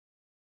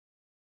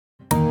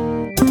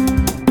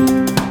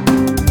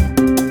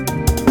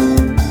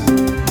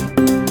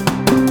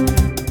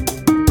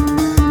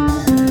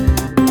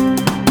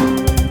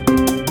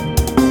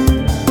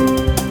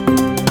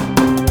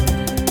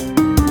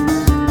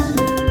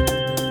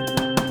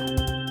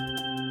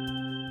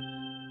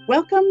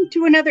Welcome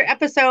to another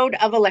episode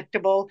of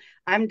Electable.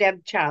 I'm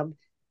Deb Chubb,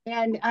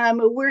 and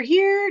we're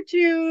here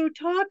to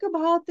talk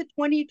about the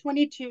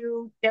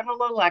 2022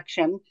 general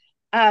election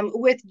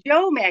with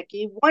Joe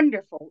Mackey,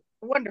 wonderful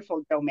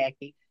Joe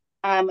Mackey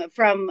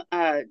from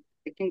the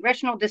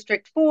Congressional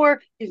District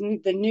 4. He's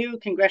the new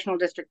Congressional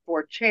District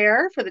 4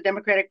 chair for the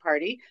Democratic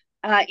Party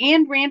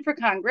and ran for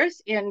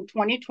Congress in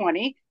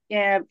 2020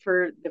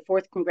 for the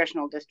 4th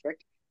Congressional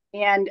District.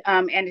 And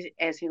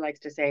as he likes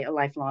to say, a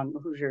lifelong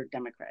Hoosier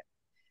Democrat.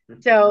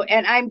 So,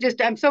 and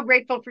I'm so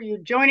grateful for you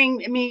joining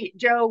me,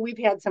 Joe. We've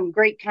had some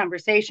great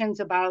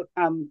conversations about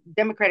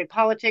Democratic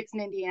politics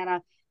in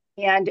Indiana,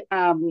 and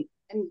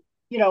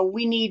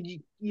we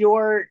need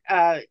your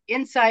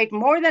insight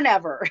more than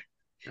ever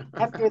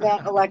after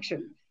that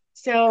election.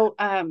 So,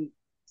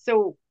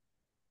 so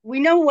we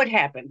know what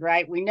happened,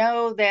 right? We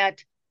know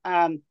that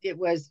it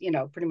was,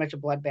 pretty much a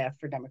bloodbath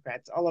for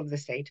Democrats all over the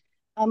state.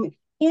 And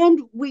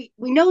we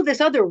know this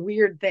other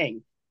weird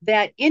thing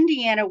that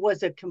Indiana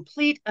was a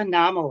complete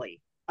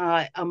anomaly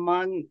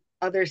among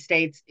other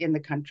states in the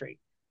country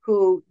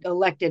who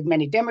elected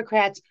many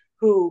Democrats,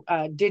 who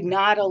did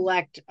not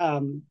elect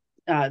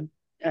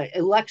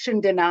election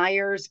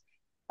deniers.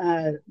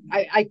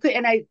 I could,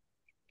 and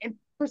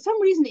for some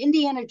reason,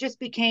 Indiana just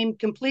became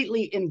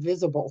completely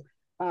invisible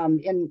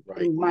in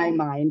my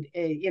mind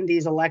in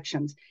these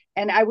elections.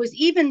 And I was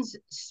even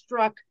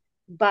struck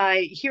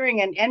by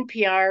hearing an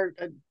NPR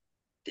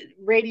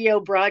radio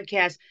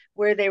broadcast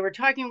where they were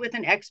talking with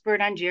an expert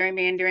on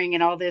gerrymandering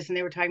and all this, and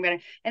they were talking about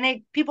it.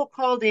 And people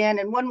called in,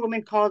 and one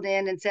woman called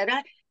in and said,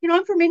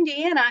 I'm from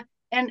Indiana,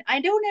 and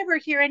I don't ever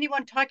hear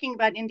anyone talking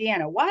about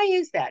Indiana. Why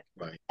is that?"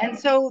 Right. And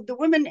so the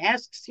woman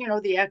asks,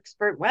 the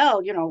expert,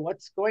 well,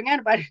 what's going on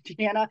about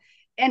Indiana?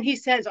 And he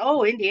says,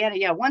 "Oh, Indiana,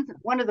 yeah,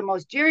 one of the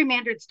most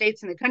gerrymandered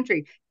states in the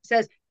country." He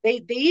says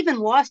they even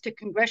lost a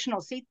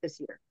congressional seat this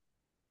year.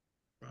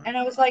 Right. And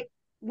I was like,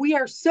 we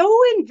are so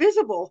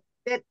invisible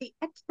that the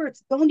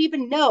experts don't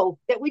even know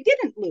that we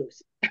didn't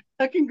lose a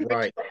Right.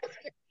 congressional.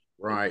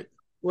 Right.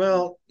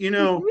 Well, It's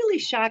really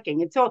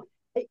shocking. And so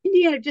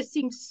Indiana just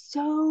seems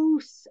so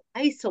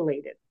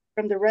isolated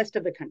from the rest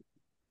of the country.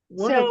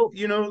 one of,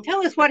 So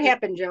tell us what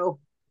happened, Joe.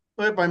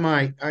 if I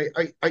might,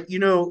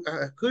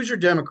 Hoosier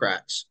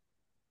Democrats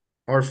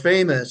are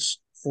famous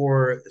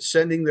for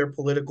sending their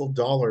political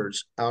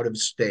dollars out of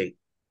state.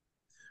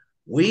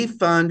 We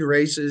fund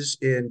races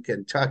in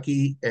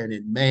Kentucky and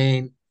in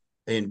Maine,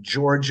 in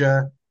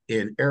Georgia,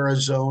 in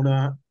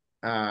Arizona,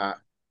 uh,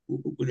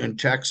 in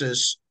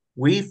Texas.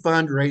 We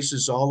fund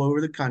races all over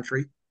the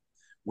country.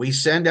 We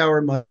send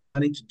our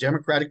money to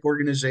Democratic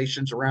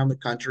organizations around the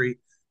country,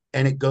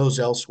 and it goes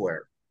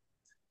elsewhere.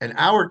 And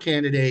our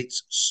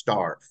candidates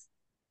starve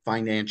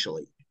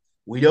financially.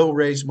 We don't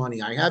raise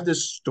money. I have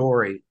this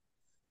story.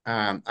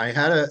 I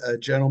had a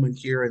gentleman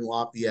here in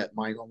Lafayette,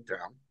 my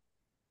hometown,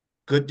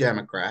 good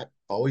Democrat,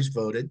 always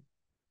voted,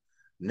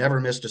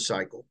 never missed a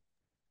cycle,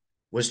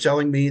 was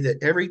telling me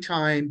that every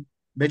time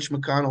Mitch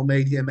McConnell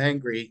made him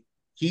angry,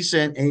 he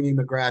sent Amy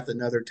McGrath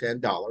another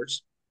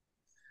 $10.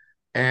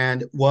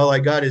 And while I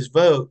got his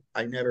vote,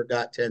 I never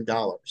got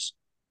 $10.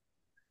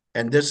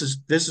 And this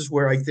is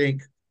where I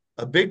think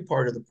a big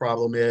part of the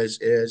problem is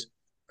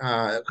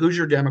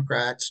Hoosier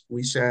Democrats.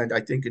 We sent,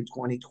 I think in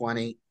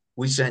 2020,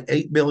 we sent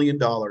 $8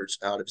 million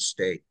out of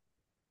state,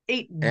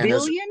 and as $8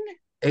 billion?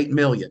 8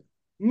 million,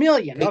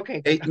 Million. eight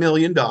Okay. $8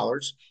 million,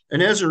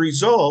 and as a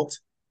result,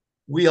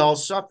 we all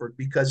suffered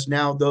because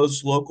now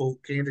those local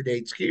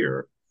candidates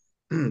here,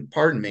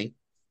 pardon me,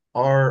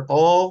 are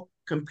all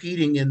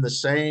competing in the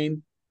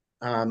same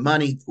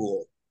money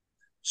pool.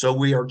 So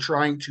we are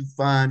trying to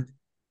fund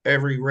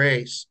every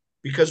race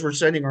because we're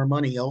sending our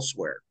money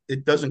elsewhere.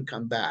 It doesn't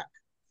come back.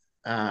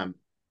 Um,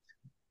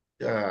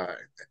 uh,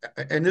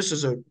 and this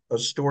is a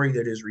story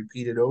that is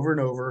repeated over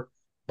and over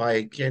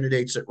by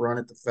candidates that run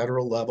at the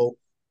federal level.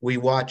 We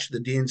watch the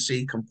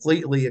DNC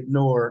completely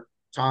ignore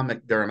Tom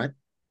McDermott,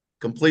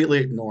 completely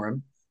ignore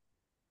him.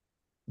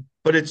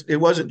 But it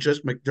wasn't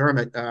just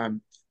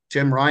McDermott.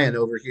 Tim Ryan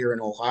over here in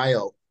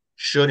Ohio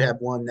should have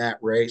won that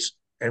race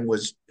and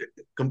was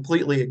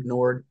completely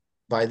ignored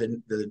by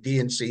the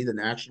DNC, the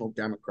National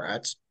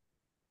Democrats.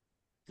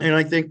 And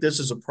I think this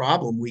is a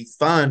problem. We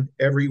fund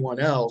everyone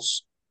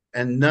else,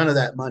 and none of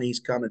that money's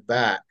coming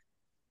back.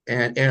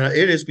 And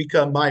it has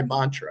become my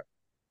mantra: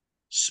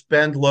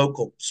 spend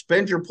local,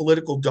 spend your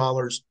political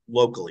dollars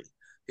locally.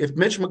 If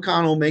Mitch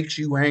McConnell makes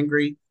you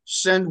angry,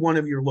 send one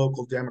of your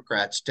local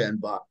Democrats $10.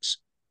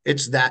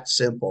 It's that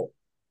simple.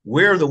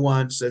 We're the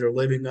ones that are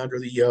living under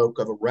the yoke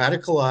of a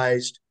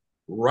radicalized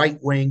right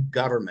wing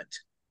government,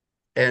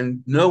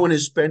 and no one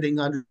is spending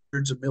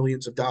hundreds of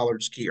millions of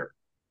dollars here,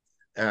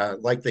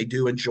 like they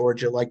do in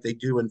Georgia, like they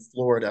do in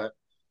Florida,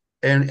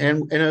 and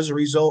as a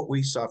result,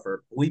 we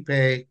suffer. We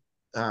pay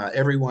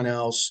everyone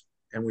else,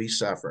 and we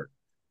suffer.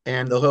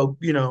 And the hope,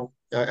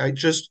 I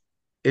just,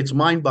 it's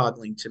mind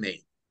boggling to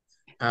me.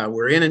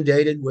 We're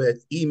inundated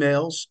with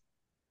emails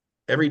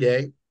every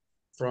day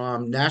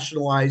from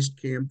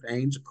nationalized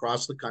campaigns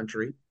across the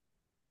country,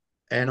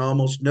 and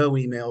almost no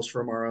emails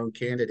from our own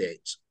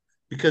candidates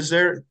because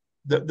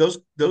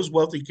those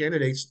wealthy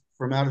candidates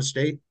from out of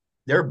state,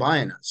 they're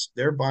buying us.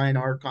 They're buying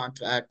our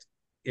contact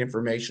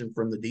information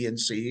from the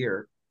DNC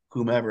or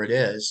whomever it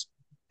is,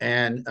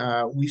 and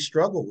we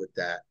struggle with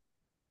that.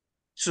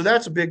 So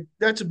that's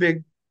a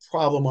big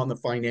problem on the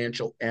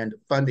financial and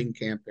funding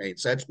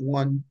campaigns. That's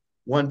one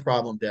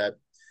problem, Deb.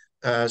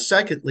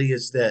 Secondly,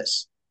 is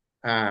this: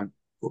 um,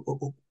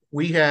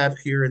 we have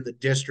here in the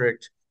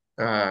district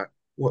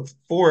what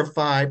 4 or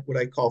 5 what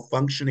I call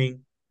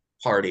functioning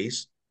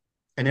parties,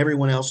 and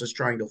everyone else is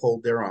trying to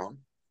hold their own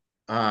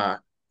uh,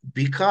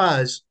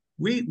 because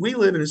we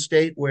live in a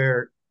state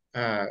where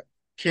uh,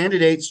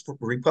 candidates,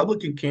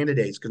 Republican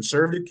candidates,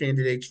 conservative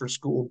candidates for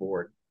school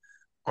board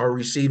are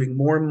receiving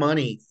more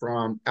money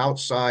from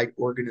outside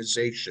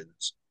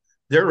organizations.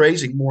 They're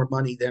raising more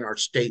money than our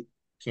state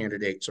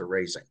candidates are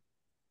raising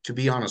to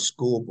be on a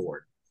school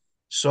board.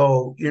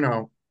 So,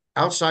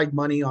 outside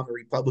money on the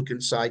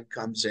Republican side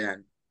comes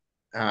in.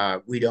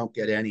 We don't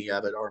get any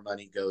of it. Our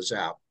money goes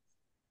out.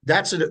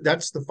 That's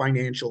the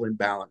financial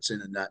imbalance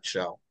in a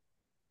nutshell.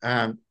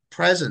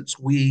 Presence.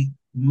 We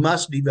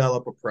must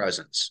develop a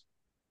presence.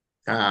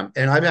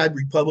 And I've had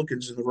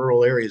Republicans in the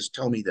rural areas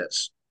tell me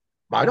this.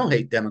 I don't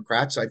hate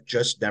Democrats. I've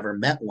just never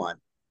met one.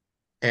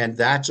 And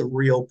that's a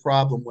real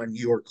problem when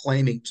you're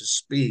claiming to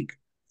speak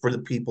for the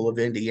people of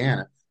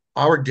Indiana.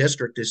 Our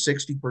district is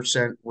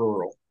 60%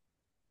 rural,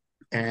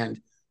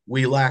 and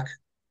we lack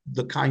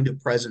the kind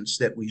of presence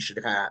that we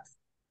should have.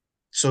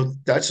 So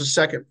that's the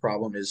second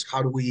problem: is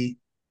how do we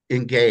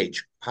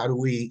engage? How do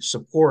we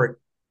support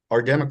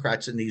our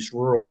Democrats in these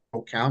rural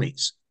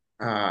counties?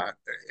 Uh,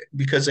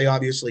 because they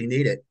obviously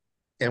need it,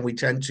 and we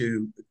tend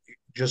to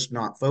just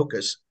not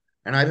focus.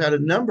 And I've had a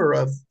number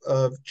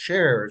of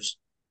chairs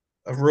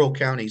of rural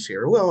counties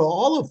here. Well,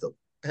 all of them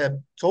have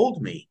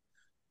told me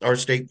our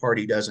state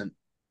party doesn't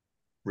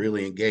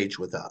really engage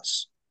with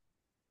us.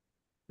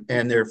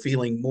 And they're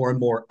feeling more and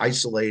more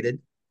isolated.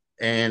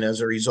 And as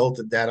a result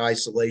of that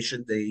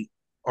isolation, they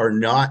are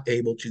not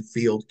able to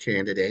field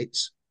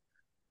candidates.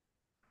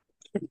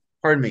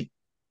 Pardon me.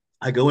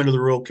 I go into the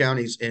rural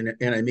counties and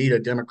I meet a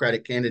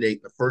Democratic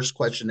candidate. The first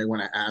question they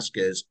want to ask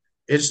is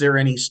there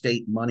any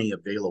state money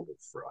available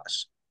for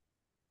us?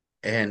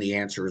 And the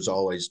answer is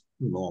always,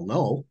 well,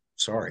 no,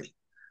 sorry.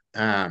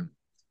 Um,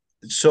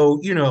 so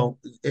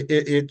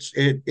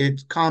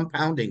it's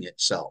compounding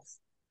itself.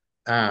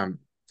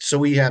 So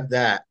we have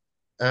that.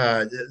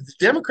 The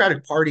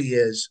Democratic Party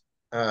is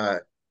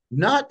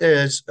not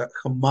as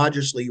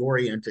homogeneously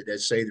oriented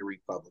as, say, the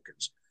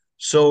Republicans.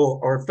 So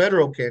our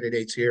federal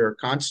candidates here are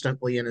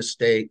constantly in a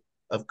state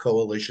of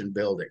coalition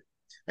building.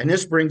 And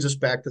this brings us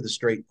back to the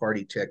straight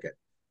party ticket.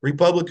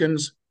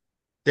 Republicans,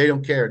 they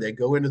don't care. They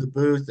go into the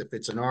booth. If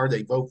it's an R,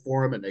 they vote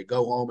for them and they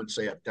go home and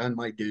say, I've done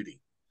my duty.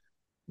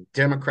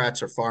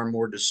 Democrats are far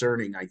more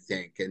discerning, I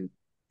think.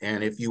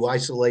 And if you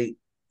isolate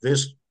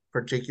this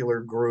particular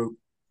group,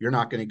 you're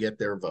not going to get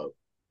their vote.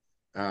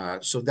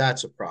 So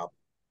that's a problem.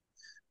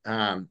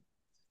 Um,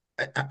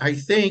 I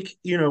think,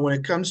 when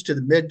it comes to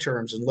the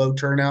midterms and low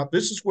turnout,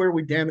 this is where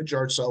we damage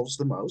ourselves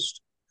the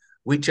most.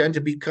 We tend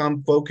to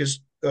become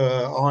focused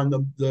on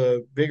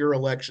the bigger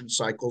election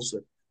cycles,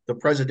 the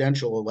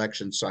presidential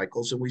election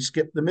cycles, and we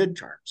skip the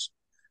midterms.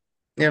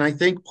 And I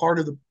think part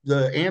of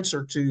the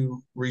answer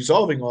to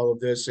resolving all of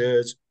this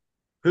is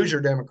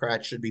Hoosier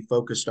Democrats should be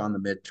focused on the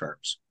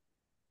midterms.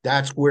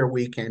 That's where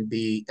we can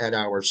be at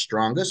our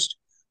strongest.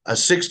 A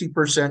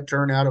 60%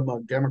 turnout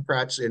among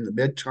Democrats in the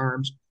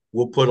midterms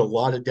will put a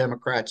lot of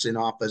Democrats in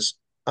office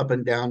up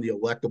and down the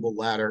electable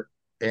ladder,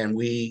 and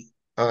we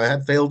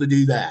have failed to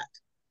do that.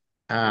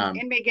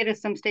 And may get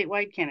us some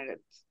statewide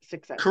candidates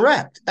success.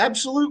 Correct,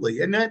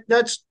 absolutely, and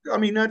that's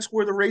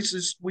where the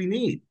races we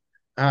need.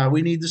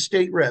 We need the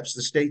state reps,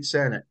 the state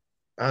senate,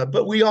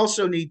 but we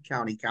also need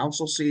county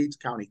council seats,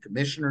 county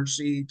commissioner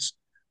seats,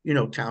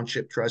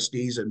 township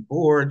trustees and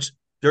boards.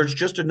 There's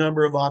just a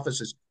number of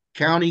offices.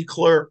 County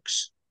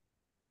clerks,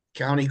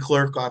 county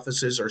clerk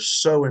offices are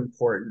so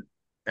important.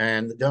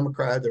 And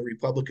the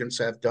Republicans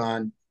have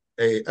done,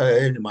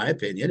 in my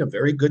opinion, a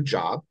very good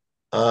job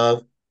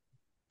of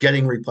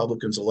getting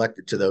Republicans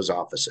elected to those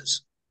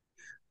offices.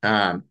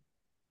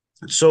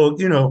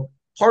 So,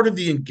 part of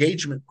the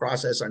engagement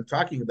process I'm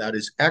talking about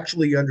is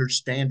actually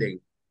understanding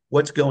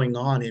what's going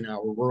on in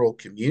our rural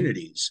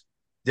communities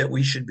that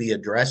we should be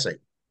addressing.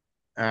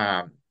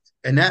 And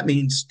that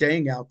means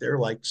staying out there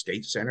like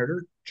State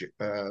Senator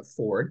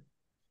Ford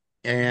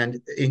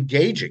and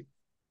engaging.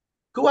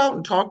 Go out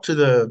and talk to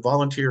the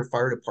volunteer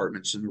fire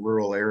departments in the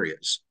rural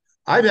areas.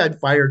 I've had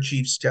fire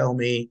chiefs tell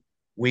me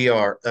we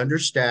are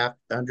understaffed,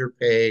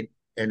 underpaid,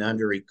 and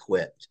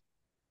under-equipped.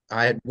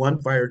 I had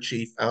one fire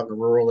chief out in a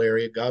rural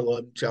area, God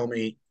love him, tell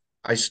me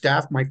I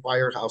staffed my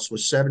firehouse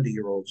with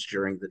 70-year-olds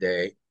during the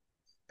day,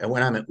 and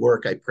when I'm at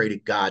work, I pray to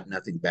God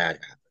nothing bad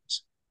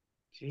happens.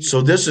 Jeez.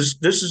 So this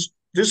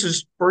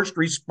is first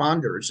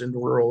responders in the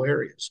rural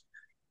areas.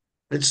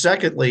 And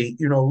secondly,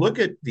 look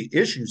at the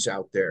issues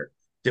out there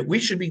that we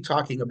should be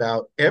talking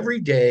about every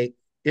day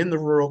in the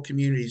rural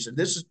communities. And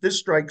this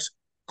strikes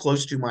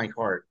close to my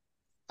heart.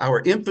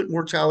 Our infant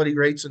mortality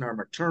rates and our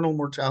maternal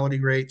mortality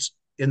rates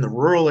in the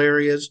rural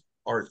areas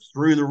are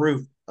through the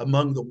roof,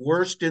 among the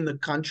worst in the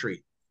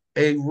country.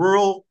 A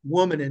rural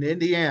woman in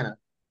Indiana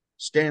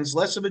stands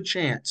less of a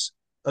chance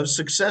of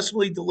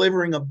successfully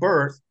delivering a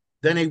birth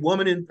than a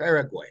woman in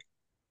Paraguay.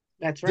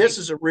 That's This right.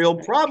 is a real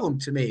Right. problem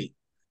to me.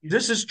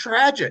 This is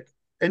tragic.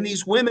 And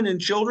these women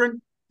and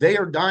children, they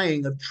are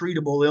dying of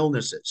treatable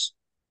illnesses,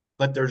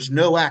 but there's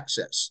no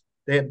access.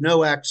 They have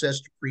no access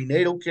to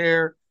prenatal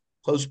care,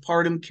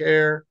 postpartum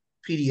care,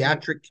 Right.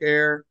 pediatric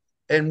care.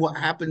 And what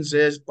happens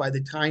is by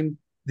the time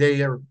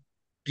they are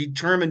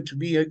determined to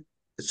be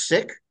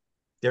sick,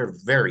 they're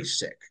very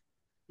sick.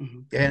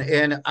 Mm-hmm.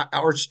 And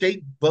our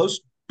state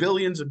boasts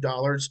billions of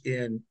dollars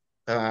in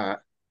uh,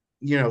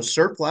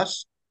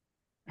 surplus.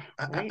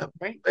 Right.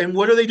 Right. And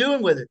what are they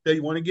doing with it? They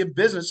want to give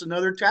business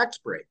another tax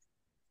break.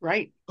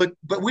 Right. But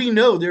we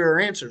know there are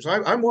answers.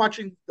 I'm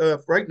watching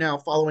right now,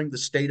 following the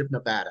state of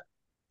Nevada,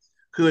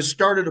 who has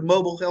started a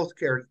mobile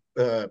healthcare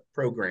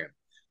program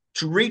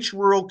to reach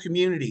rural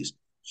communities,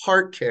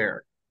 heart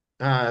care,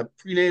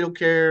 prenatal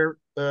care,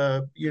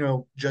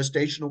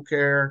 gestational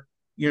care.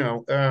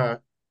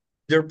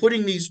 They're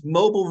putting these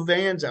mobile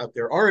vans out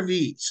there,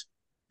 RVs,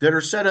 that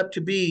are set up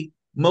to be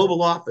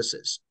mobile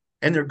offices,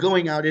 and they're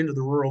going out into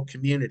the rural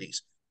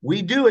communities.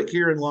 We do it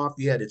here in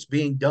Lafayette. It's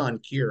being done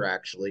here,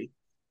 actually.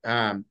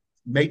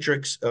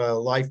 Matrix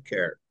Life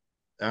Care,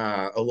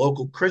 a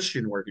local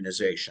Christian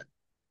organization,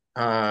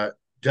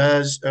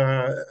 does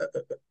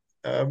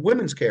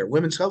women's care,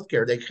 women's health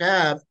care. They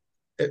have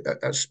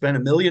spent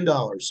 $1 million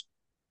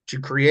to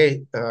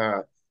create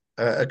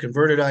a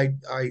converted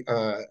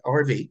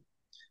RV.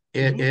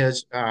 It Mm-hmm.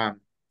 is a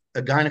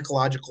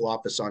gynecological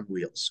office on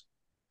wheels,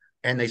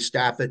 and they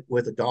staff it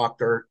with a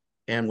doctor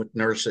and with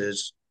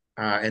nurses,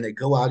 and they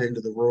go out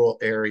into the rural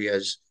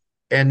areas,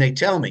 and they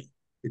tell me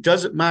it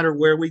doesn't matter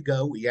where we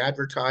go. We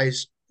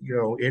advertise,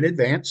 in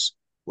advance.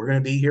 We're going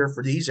to be here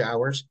for these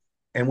hours,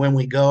 and when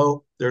we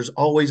go, there's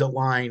always a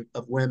line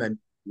of women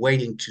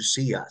waiting to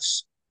see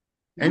us.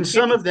 No And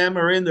some kidding. of them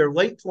are in their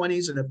late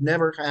 20s and have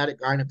never had a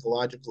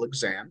gynecological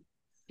exam.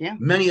 Yeah.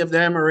 Many of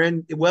them are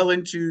in well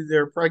into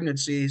their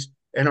pregnancies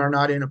and are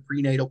not in a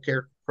prenatal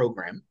care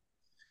program.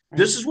 Right.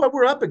 This is what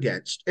we're up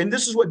against, and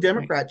this is what Right.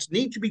 Democrats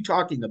need to be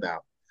talking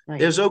about. Right.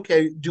 Is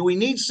okay, do we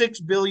need 6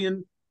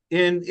 billion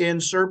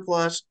in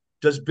surplus?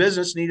 Does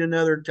business need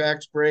another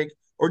tax break?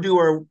 Or do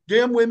our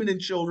damn women and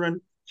children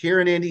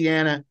here in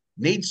Indiana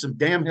need some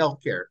damn health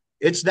care?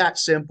 It's that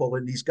simple,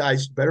 and these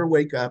guys better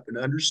wake up and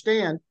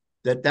understand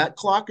that that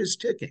clock is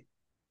ticking.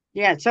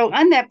 Yeah. So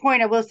on that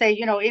point, I will say,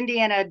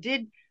 Indiana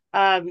did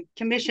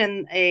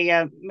commission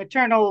a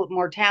maternal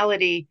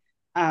mortality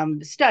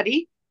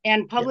study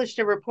and Yeah, published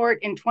a report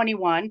in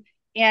 21.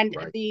 And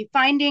right. the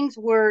findings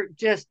were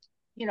just,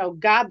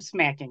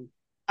 gobsmacking.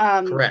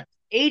 Um, Correct.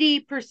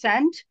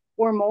 80%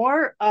 or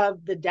more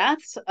of the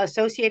deaths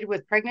associated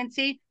with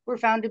pregnancy were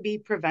found to be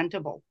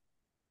preventable.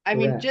 I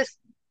mean, Correct. just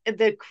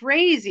the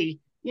crazy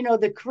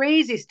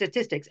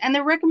statistics and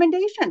the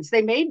recommendations.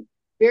 They made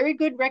very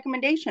good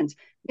recommendations.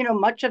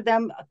 Much of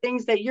them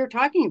things that you're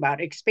talking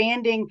about,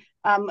 expanding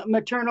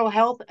maternal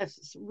health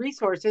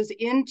resources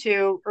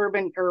into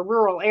urban or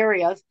rural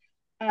areas,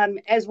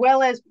 as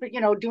well as,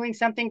 doing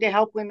something to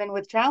help women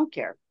with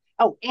childcare.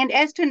 Oh, and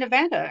as to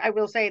Nevada, I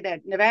will say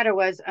that Nevada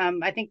was,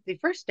 I think, the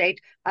first state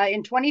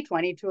in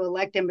 2020 to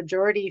elect a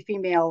majority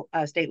female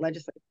state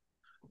legislature.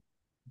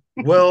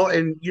 Well,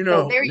 and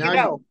So there you now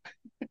go.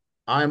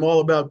 I'm all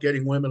about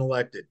getting women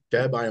elected.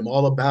 Deb, I am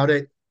all about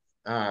it.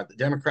 The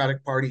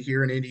Democratic Party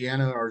here in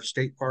Indiana, our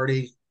state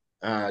party,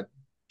 uh,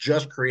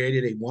 just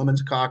created a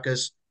women's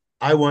caucus.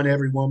 I want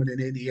every woman in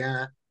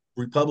Indiana,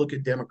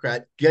 Republican,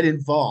 Democrat, get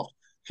involved.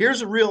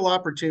 Here's a real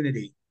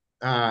opportunity.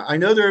 I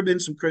know there have been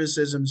some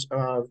criticisms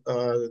of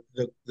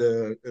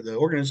the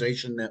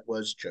organization that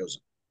was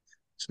chosen.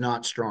 It's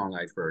not strong,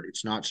 I've heard.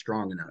 It's not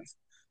strong enough.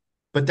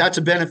 But that's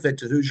a benefit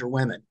to Hoosier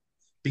women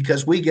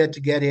because we get to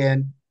get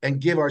in and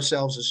give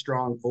ourselves a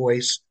strong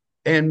voice.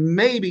 And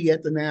maybe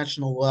at the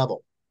national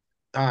level,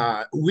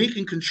 we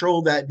can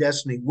control that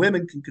destiny.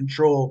 Women can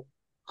control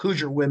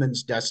Hoosier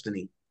women's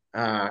destiny.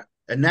 And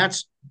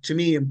that's, to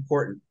me,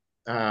 important.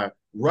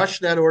 Rush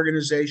that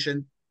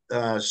organization,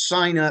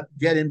 sign up,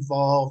 get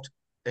involved,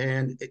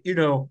 and,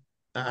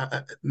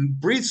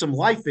 breathe some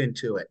life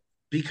into it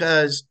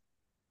because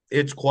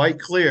it's quite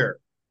clear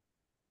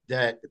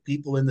that the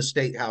people in the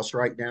state house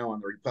right now on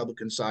the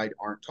Republican side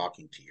aren't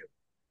talking to you.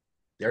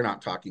 They're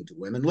not talking to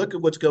women. Look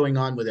at what's going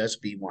on with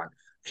SB1.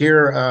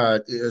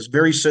 Here is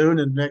very soon,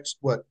 in next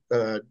what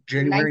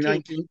January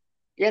 19th. 19th.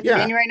 Yes, Yeah,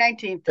 January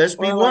 19th. Oral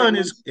SB1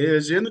 is arguments.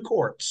 is in the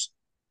courts,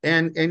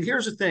 and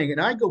here's the thing.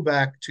 And I go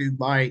back to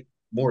my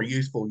more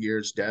youthful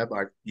years, Deb.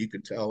 You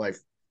can tell I've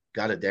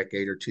got a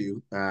decade or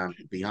two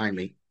behind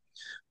me.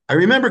 I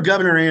remember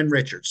Governor Ann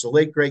Richards, the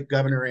late great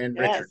Governor Ann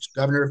Richards, Yes,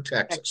 governor of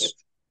Texas, Texas.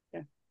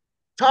 Yeah,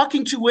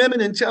 talking to women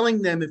and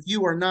telling them if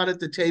you are not at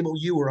the table,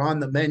 you are on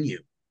the menu.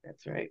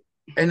 that's right.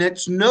 And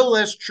it's no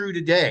less true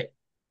today.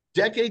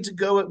 Decades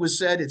ago, it was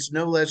said, it's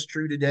no less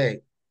true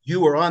today.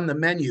 You are on the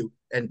menu.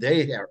 and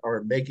they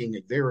are making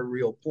a very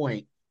real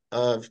point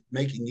of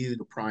making you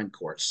the prime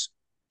course.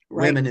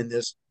 Right. Women in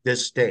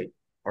this state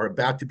are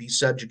about to be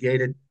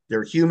subjugated.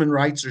 Their human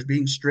rights are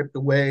being stripped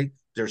away.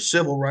 Their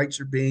civil rights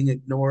are being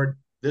ignored.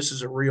 This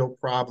is a real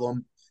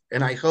problem,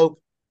 and I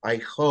hope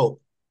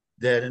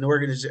that an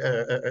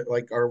organization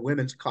like our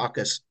Women's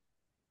Caucus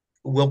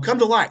will come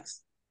to life,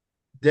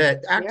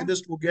 that Yeah.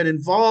 activists will get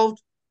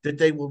involved, that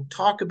they will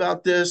talk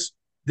about this.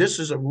 This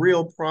is a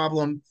real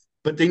problem,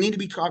 but they need to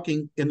be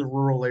talking in the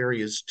rural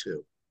areas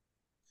too.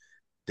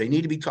 They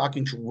need to be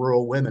talking to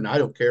rural women. I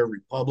don't care,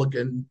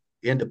 Republican,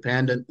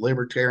 independent,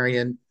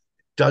 libertarian,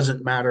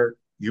 doesn't matter.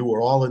 You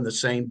are all in the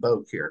same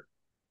boat here.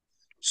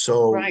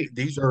 So Right.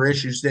 these are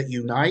issues that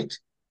unite.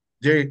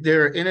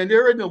 There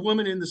isn't a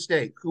woman in the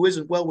state who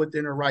isn't well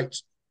within her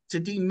rights to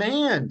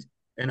demand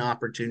an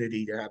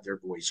opportunity to have their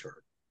voice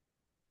heard.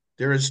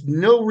 There is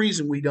no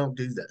reason we don't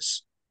do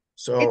this.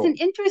 It's an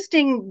So,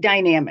 interesting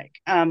dynamic.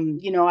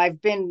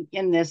 I've been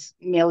in this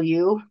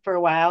milieu for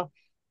a while,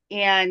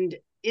 and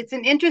it's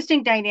an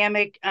interesting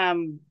dynamic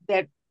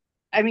that,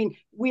 I mean,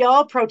 we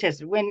all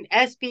protested when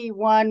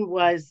SB1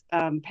 was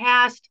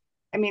passed.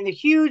 I mean, the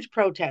huge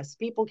protests,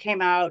 people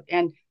came out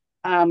and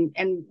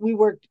we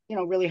worked,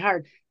 really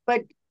hard.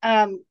 But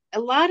a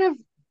lot of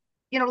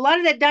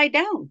that died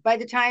down by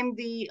the time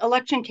the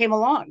election came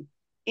along.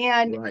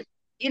 And, right.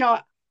 you know,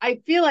 I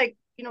feel like,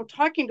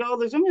 talking to all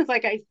those women, it's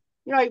like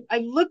I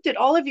looked at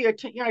all of you,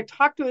 I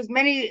talked to as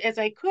many as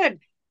I could.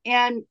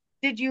 And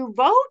did you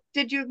vote?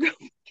 Did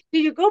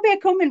you go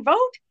back home and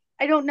vote?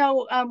 I don't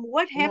know what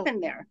Well,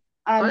 happened there.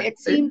 I, It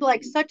seemed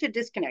like such a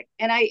disconnect.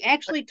 And I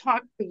actually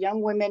talked to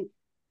young women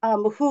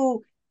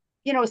who,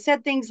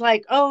 said things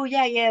like, "Oh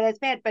yeah, yeah, that's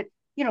bad," but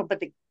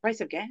the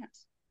price of gas,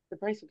 the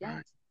price of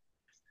gas,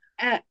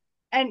 uh,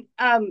 and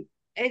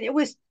it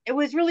was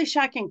really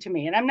shocking to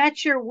me. And I'm not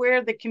sure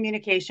where the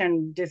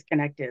communication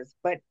disconnect is,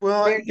 but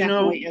well, there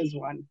definitely is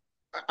one.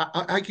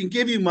 I can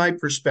give you my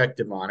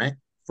perspective on it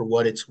for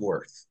what it's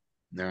worth.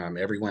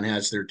 Everyone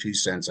has their 2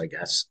 cents, I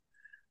guess.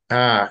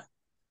 Uh,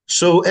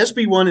 so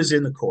SB1 is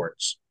in the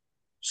courts.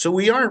 So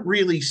we aren't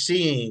really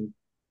seeing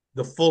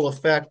the full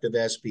effect of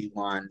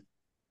SB1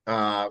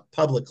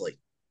 publicly.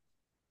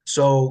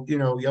 So,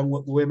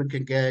 young women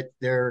can get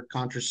their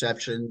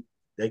contraception,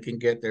 they can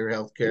get their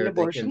health An care, they can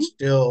abortion,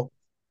 still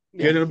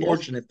get yes, an yes.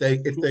 abortion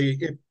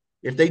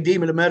if they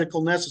deem it a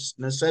medical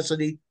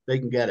necessity, they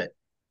can get it.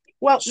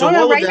 Well, no, So no.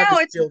 all of Right that now,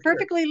 is it's still here.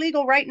 perfectly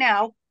legal. Right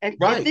now, and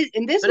Right.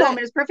 in this But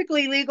moment, it's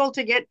perfectly legal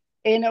to get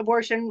an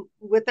abortion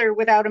with or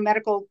without a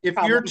medical if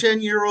your problem.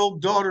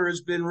 10-year-old daughter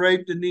has been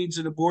raped and needs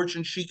an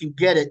abortion, she can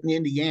get it in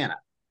Indiana.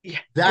 Yeah, yeah,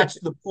 That's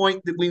the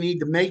point that we need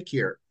to make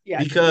here.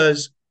 yes, yes,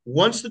 Because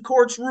once the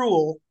courts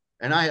rule,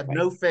 and I have right,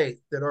 no faith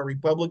that our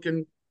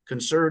Republican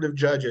conservative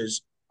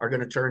judges are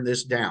going to turn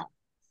this down,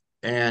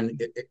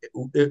 and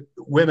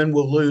women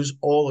will lose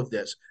all of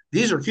this.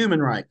 These are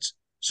human rights.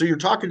 So you're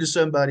talking to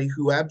somebody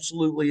who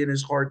absolutely in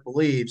his heart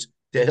believes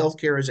that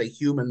healthcare is a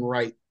human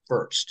right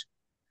first.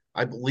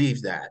 I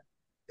believe that.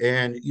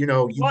 And, you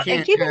Well, and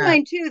can't keep in have,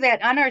 mind too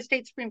that on our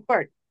state Supreme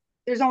Court,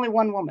 there's only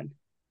one woman.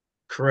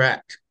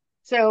 correct,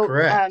 So,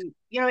 correct.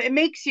 it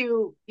makes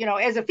you,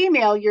 as a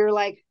female, you're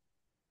like,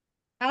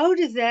 how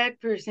does that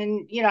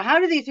person, how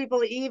do these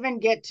people even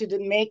get to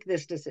make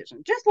this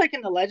decision? Just like in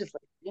the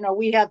legislature,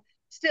 we have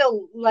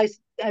still like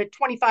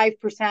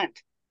 25%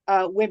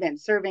 women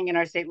serving in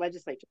our state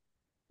legislature.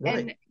 Right.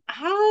 And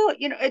how,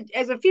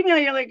 as a female,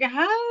 you're like,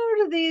 how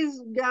do these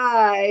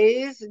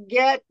guys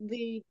get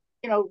the,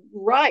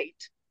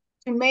 right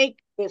to make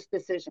this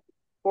decision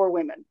for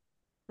women?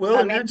 Well,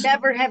 and And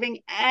never having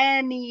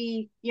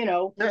any,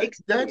 that's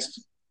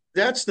experience.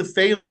 that's the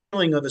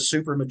failing of a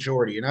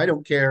supermajority. And I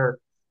don't care,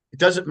 it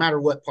doesn't matter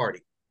what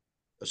party.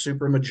 A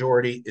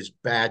supermajority is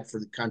bad for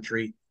the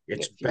country.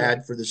 It's Yes, you're right.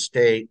 bad for the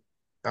state.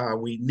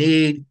 We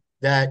need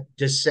that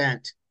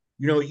dissent.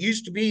 It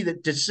used to be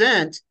that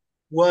dissent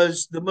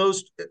was the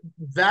most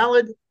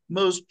valid,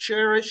 most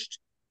cherished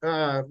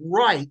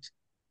right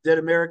that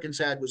Americans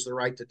had, was the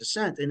right to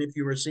dissent. And if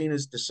you were seen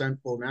as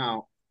dissentful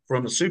now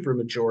from a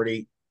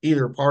supermajority,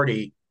 either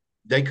party,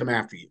 they come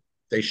after you.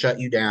 They shut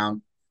you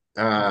down.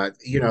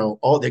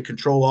 All they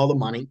control all the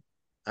money.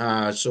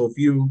 So if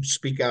you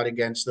speak out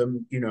against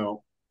them,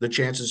 the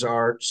chances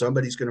are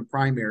somebody's going to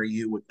primary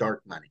you with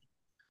dark money.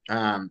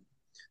 Um,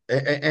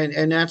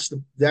 and that's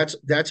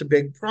a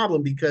big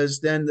problem,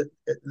 because then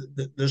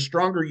the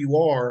stronger you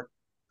are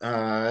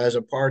as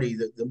a party,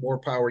 the more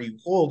power you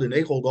hold, and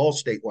they hold all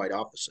statewide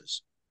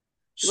offices.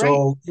 Right,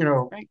 So,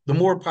 right. the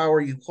more power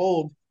you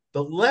hold,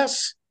 the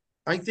less,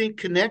 I think,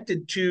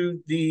 connected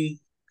to the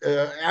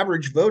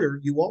average voter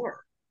you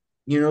are.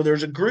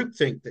 There's a group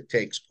think that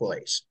takes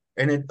place,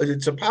 and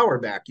it's a power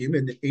vacuum,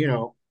 and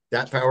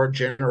that power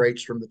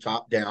generates from the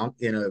top down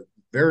in a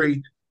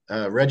very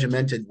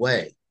regimented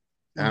way.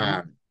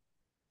 Mm-hmm.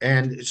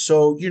 And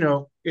so,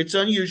 it's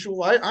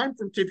unusual. I'm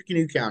from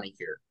Tippecanoe County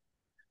here,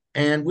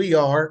 and we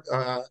are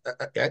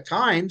at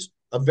times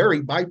a very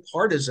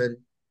bipartisan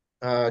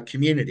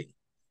community.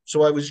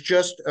 So I was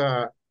just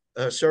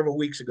several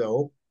weeks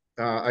ago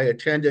I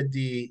attended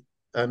the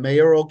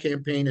mayoral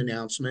campaign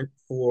announcement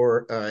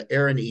for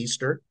Erin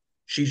Easter.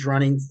 She's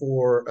running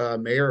for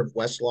mayor of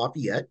West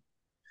Lafayette.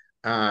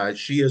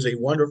 She is a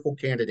wonderful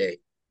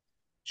candidate.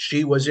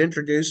 She was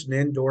introduced and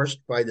endorsed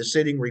by the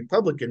sitting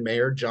Republican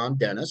mayor, John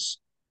Dennis.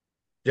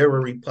 There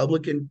were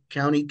Republican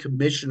county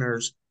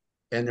commissioners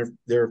and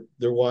their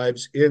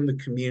wives in the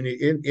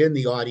community in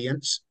the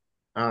audience.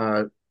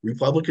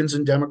 Republicans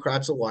and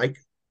Democrats alike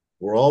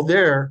were all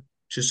there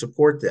to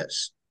support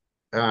this.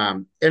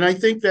 And I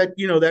think that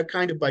that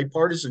kind of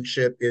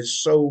bipartisanship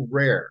is so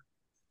rare.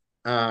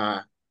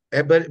 But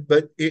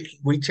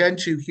we tend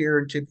to here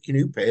in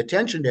Tippecanoe pay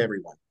attention to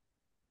everyone.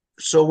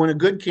 So when a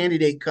good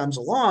candidate comes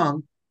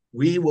along,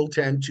 we will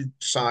tend to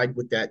side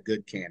with that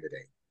good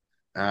candidate.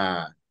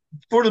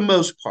 For the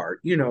most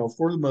part,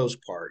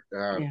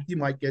 Yeah. you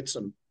might get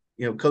some,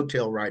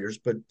 coattail riders,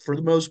 but for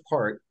the most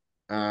part,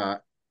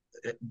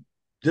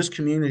 this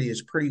community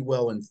is pretty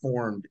well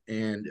informed,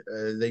 and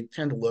they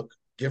tend to look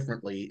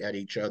differently at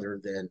each other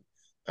than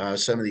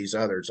some of these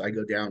others. I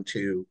go down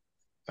to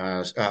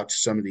out to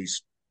some of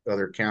these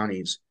other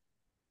counties,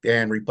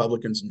 and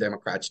Republicans and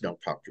Democrats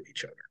don't talk to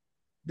each other.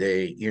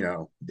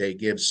 They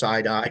give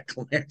side eye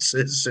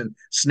glances and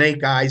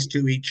snake eyes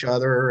to each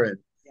other, and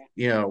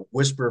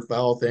whisper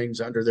foul things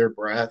under their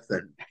breath.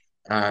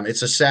 And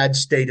it's a sad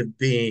state of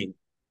being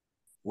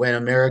when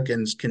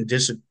Americans can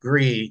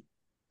disagree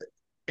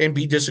and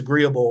be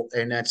disagreeable,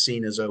 and that's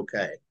seen as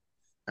okay.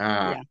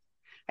 Uh, Yeah.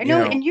 I you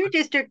know know, in your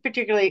district,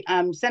 particularly,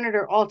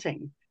 Senator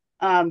Alting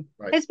right?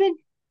 has been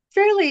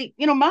fairly,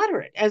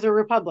 moderate as a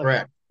Republican.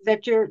 Correct.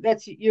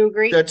 That's you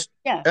agree? That's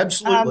Yeah.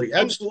 absolutely,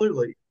 And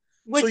absolutely.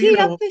 So was he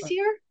up this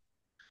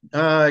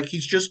year?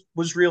 he's just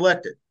was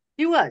reelected.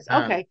 He was.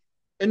 Uh, Okay.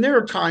 and there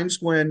are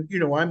times when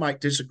I might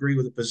disagree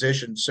with the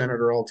position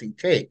Senator Alting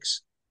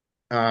takes,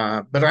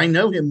 but I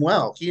know him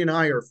well. He and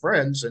I are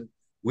friends, and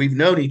we've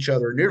known each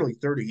other nearly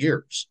 30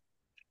 years.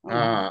 Oh,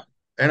 wow. Uh,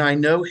 and I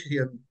know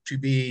him to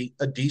be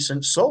a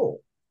decent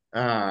soul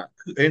uh,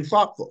 and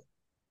thoughtful.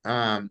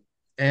 Um,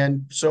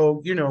 and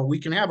so, we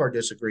can have our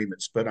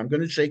disagreements, but I'm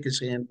going to shake his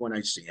hand when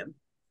I see him.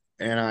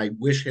 And I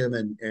wish him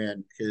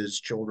and his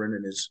children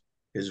and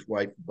his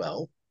wife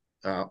well,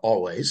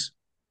 always.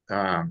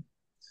 Um,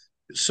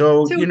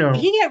 so, So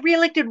he got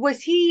reelected.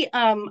 Was he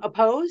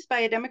opposed by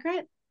a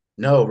Democrat?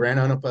 no, ran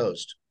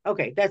unopposed.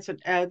 Okay, that's what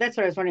I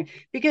was wondering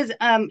because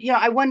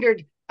I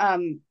wondered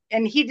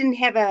and he didn't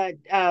have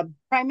a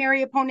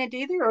primary opponent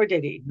either, or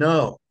did he?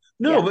 No,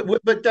 no, Yeah.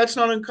 but that's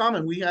not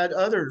uncommon. We had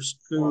others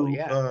Well, who,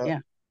 yeah, yeah.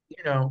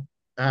 you know,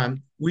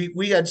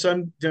 we had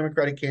some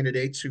Democratic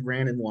candidates who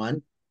ran and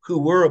won who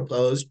were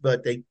opposed,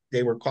 but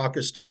they were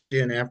caucused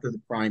in after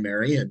the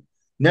primary and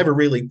never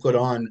really put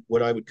on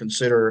what I would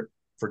consider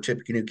for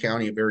Tippecanoe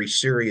County a very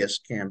serious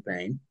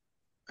campaign.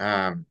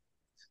 Um,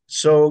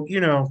 so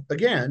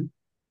again,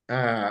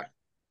 uh,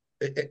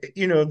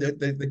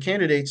 the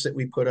candidates that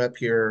we put up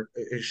here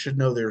should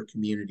know their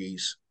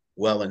communities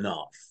well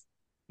enough.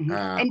 Mhm.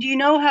 Uh, And do you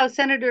know how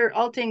Senator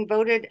Alting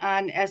voted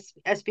on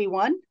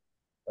SB1?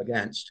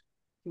 against.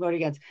 Vote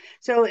against.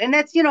 So, and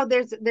that's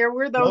there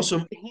were He those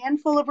also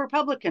handful of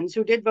Republicans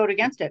who did vote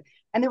against it,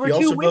 and there were he two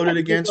also voted women who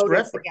against voted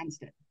referendum.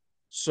 against it.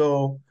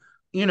 So,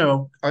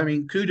 I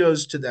mean,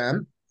 kudos to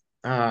them.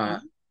 Uh,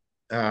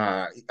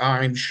 Mhm.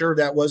 I'm sure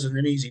that wasn't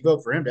an easy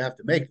vote for him to have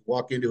to make.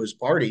 Walk into his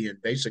party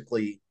and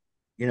basically,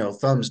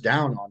 thumbs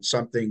down on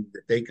something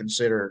that they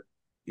consider,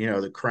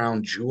 the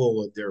crown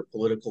jewel of their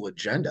political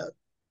agenda.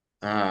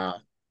 Uh,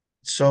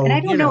 And I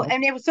so, don't know,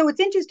 and so it's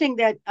interesting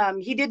that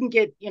he didn't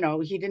get,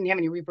 he didn't have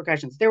any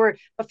repercussions. There were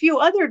a few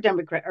other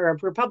Democrat or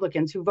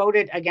Republicans who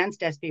voted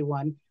against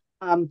SB1.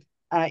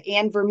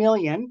 Anne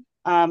Vermillion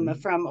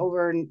from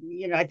over,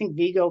 I think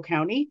Vigo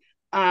County.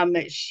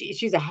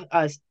 She's a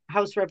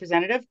House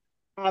representative,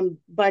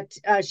 but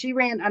she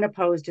ran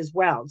unopposed as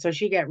well, so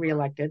she got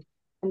reelected.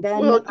 And then,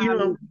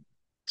 well,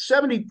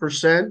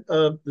 70%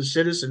 of the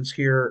citizens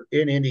here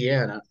in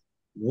Indiana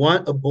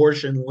want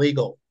abortion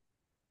legal.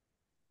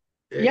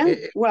 yeah,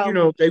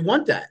 well, They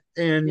want that.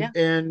 and yeah,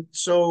 and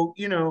so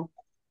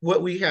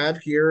what we have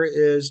here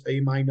is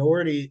a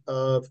minority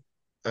of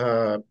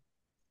uh,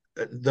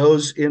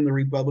 those in the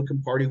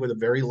Republican Party with a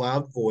very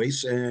loud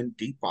voice and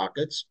deep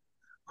pockets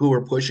who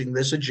are pushing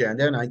this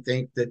agenda. And I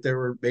think that there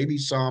were maybe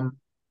some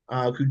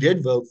who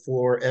did vote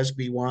for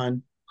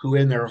SB1 who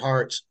in their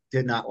hearts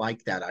did not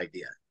like that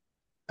idea,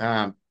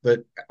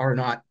 but are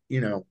not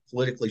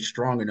politically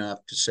strong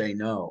enough to say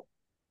no.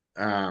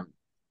 um,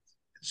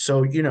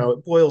 so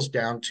it boils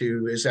down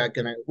to, is that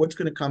gonna what's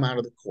going to come out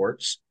of the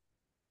courts?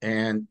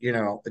 And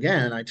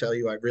again, I tell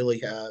you, I really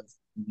have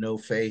no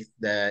faith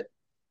that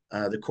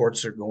the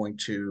courts are going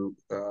to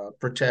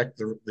protect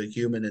the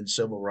human and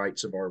civil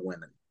rights of our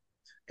women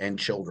and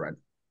children,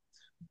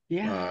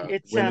 yeah,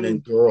 it's women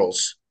and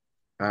girls.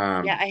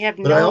 yeah,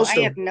 But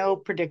I have no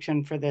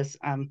prediction for this.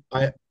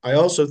 I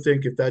also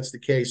think if that's the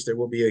case, there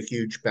will be a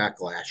huge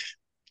backlash.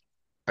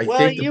 I Well,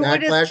 think the you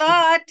would have backlash,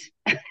 thought.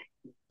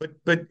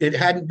 but it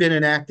hadn't been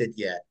enacted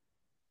yet.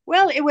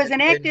 Well, it was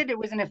And enacted. It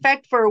was in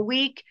effect for a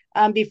week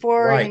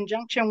before an right,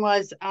 injunction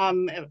was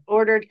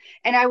ordered.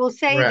 And I will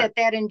say that correct,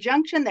 that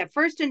injunction, that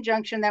first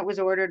injunction that was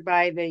ordered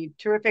by the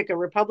terrific a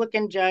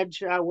Republican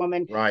judge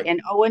woman right, in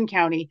Owen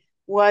County,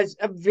 was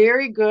a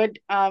very good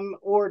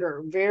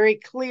order, very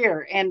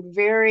clear and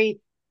very,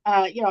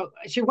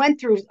 she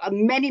went through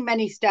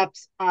many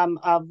steps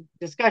of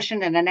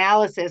discussion and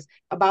analysis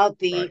about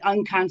the right,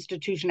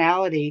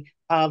 unconstitutionality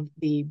of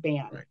the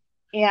ban. right.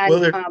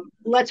 Well, And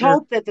let's they're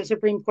hope that the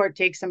Supreme Court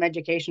takes some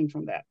education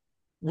from that.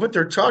 what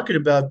they're talking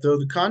about, though,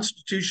 the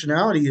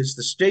constitutionality is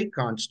the state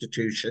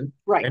constitution,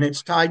 Right. and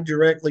it's tied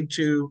directly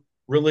to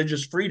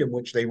religious freedom,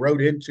 which they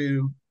wrote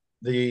into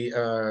the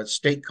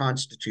state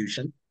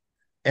constitution.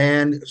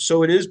 And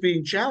so it is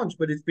being challenged,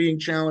 but it's being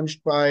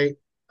challenged by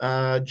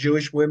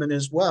Jewish women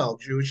as well,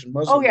 Jewish and Oh,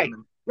 Muslim yeah.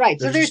 women. Right.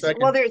 So There's a there's,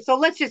 well, second, so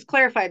let's just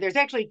clarify. There's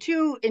actually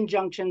two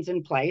injunctions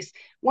in place.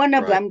 One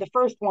of right, them, the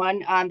first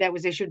one that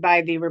was issued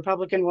by the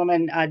Republican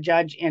woman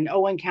judge in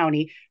Owen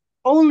County,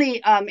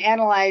 only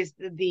analyzed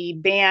the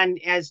ban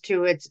as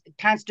to its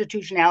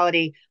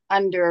constitutionality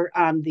under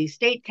the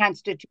state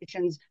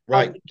constitutions of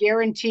right,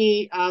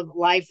 guarantee of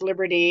life,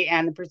 liberty,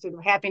 and the pursuit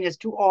of happiness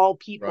to all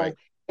people right,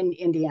 in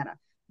Indiana.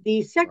 The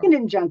right, second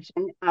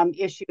injunction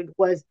issued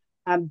was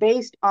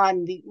based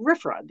on the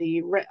RFRA,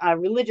 the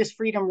Religious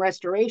Freedom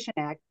Restoration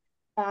Act,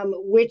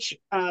 which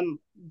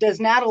does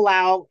not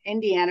allow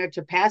Indiana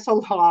to pass a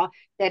law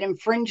that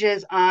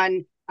infringes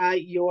on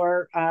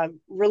your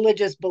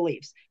religious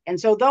beliefs. And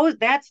so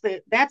that's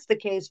the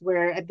case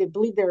where I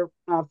believe there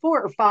are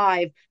 4 or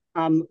 5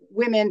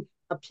 women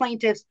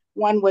plaintiffs.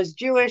 One was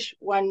Jewish,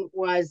 one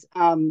was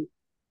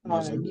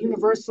Muslim,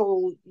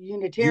 Universal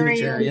Unitarian,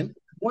 Unitarian,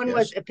 one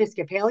was yes,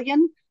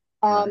 Episcopalian,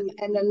 right.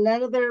 and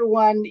another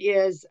one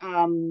is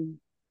I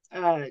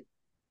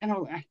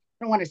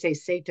don't want to say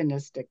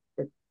satanistic,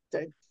 but uh,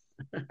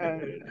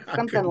 I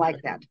something couldn't,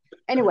 like that.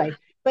 Anyway,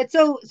 but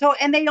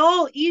and they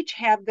all each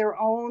have their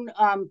own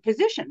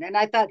position, and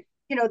I thought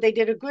they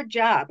did a good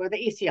job, or the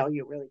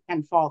ACLU really,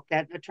 Ken Falk,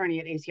 that attorney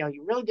at ACLU,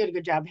 really did a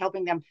good job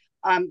helping them,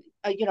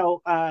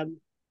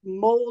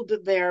 mold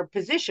their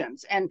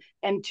positions and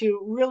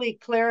to really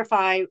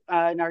clarify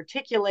and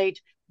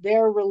articulate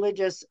their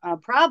religious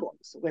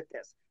problems with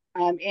this.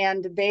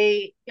 And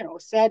they,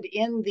 said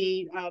in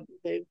the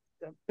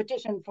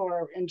petition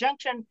for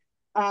injunction,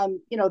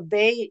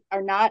 they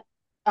are not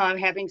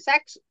having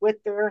sex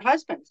with their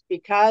husbands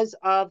because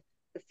of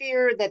the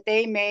fear that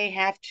they may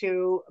have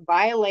to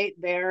violate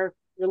their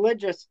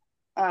religious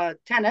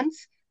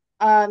tenets,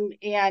 and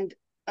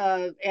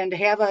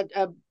have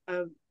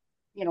a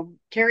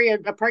carry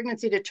a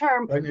pregnancy to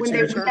term when pregnancy they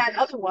to would term, not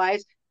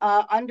otherwise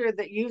under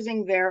the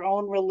using their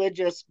own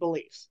religious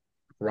beliefs.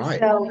 right.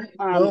 Well,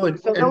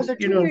 So those are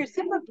you two know, very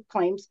similar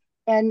claims,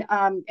 and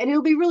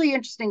it'll be really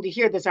interesting to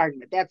hear this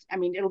argument. I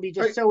mean, it'll be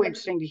I, just so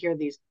interesting to hear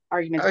these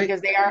arguments I,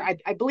 because they are,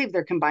 I believe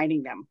they're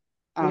combining them.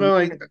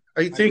 well,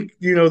 I think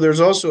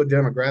there's also a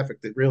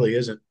demographic that really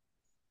isn't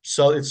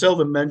so it's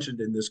seldom mentioned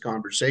in this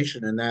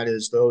conversation, and that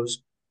is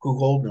those who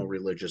hold no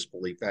religious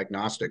belief.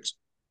 Agnostics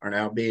are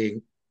now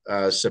being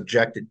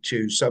subjected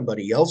to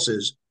somebody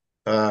else's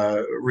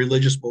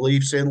religious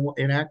beliefs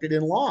enacted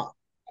in law.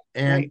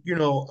 And,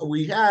 Right.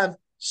 we have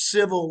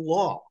civil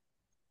law,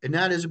 and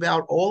that is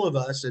about all of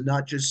us and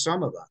not just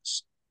some of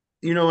us.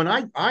 And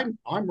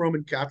I'm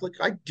Roman Catholic.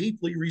 I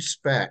deeply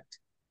respect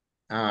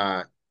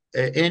uh,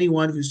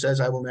 anyone who says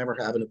I will never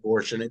have an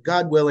abortion, and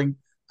God willing,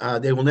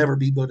 they will never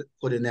be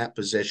put in that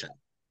position.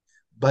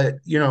 But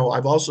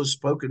I've also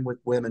spoken with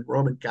women,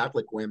 Roman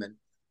Catholic women,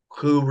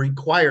 who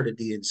required a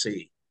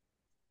D&C,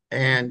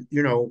 and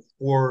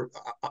for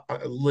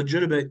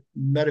legitimate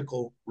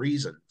medical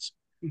reasons.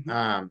 Mm-hmm.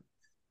 Um,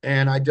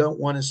 and I don't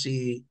want to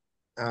see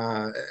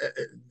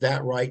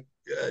that right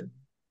uh,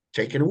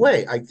 taken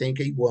away. I think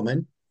a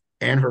woman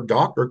and her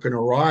doctor can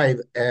arrive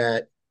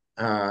at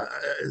uh,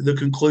 the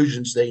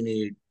conclusions they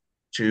need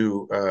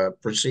to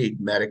proceed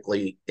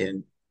medically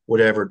in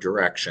whatever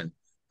direction.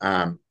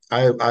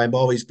 I've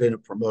always been a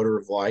promoter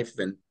of life,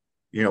 and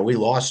we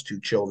lost 2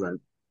 children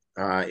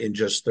in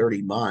just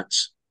 30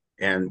 months,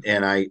 and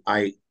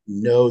I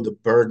know the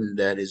burden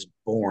that is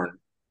born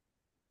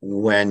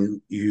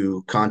when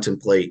you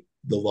contemplate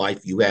the life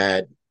you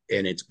had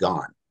and it's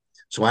gone.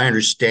 So I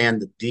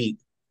understand the deep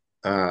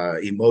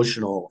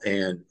emotional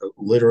and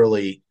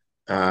literally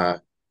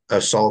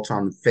assault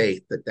on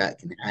faith that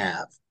can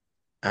have.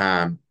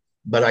 Um,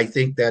 but I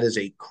think that is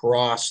a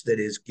cross that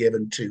is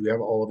given to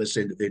all of us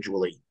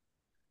individually,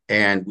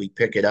 and we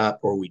pick it up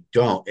or we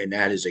don't, and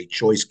that is a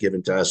choice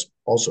given to us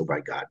also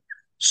by God.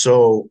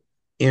 So,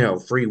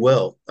 free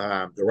will,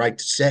 the right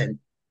to sin,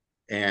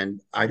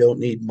 and I don't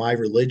need my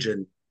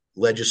religion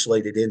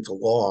legislated into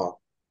law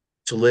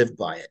to live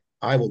by it.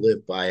 I will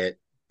live by it.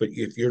 But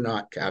if you're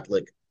not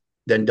Catholic,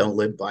 then don't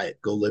live by it.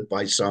 Go live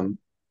by some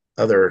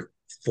other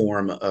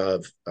form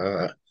of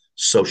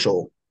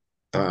social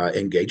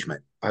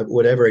engagement,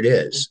 whatever it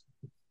is.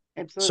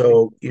 Absolutely.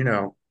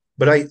 So,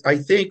 but I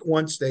think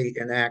once they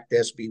enact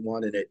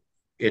SB1 and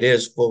it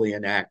is fully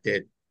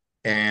enacted,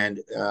 and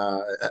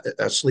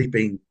a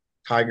sleeping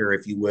tiger,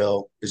 if you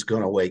will, is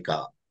going to wake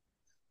up.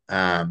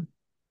 Um,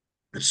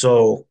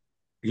 so,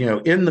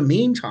 in the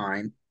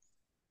meantime,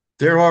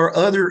 there are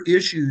other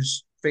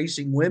issues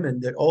facing women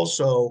that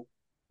also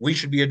we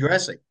should be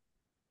addressing.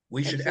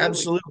 We should Absolutely.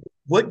 absolutely.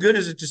 What good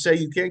is it to say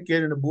you can't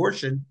get an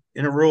abortion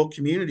in a rural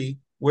community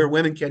where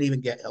women can't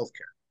even get health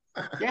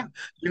care? Yeah.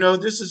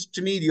 This is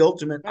to me the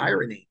ultimate Right.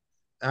 irony.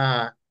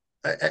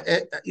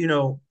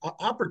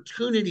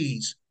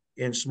 Opportunities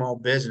in small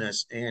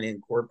business and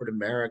in corporate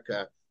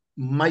America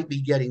might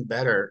be getting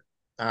better,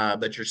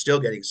 but you're still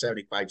getting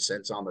 75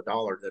 cents on the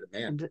dollar that a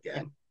man would Yeah.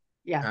 get.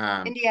 Yeah.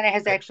 Um, Indiana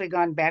has actually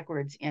gone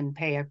backwards in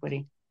pay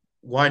equity.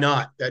 why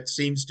not? That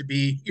seems to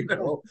be,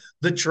 Yeah.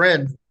 the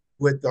trend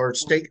with our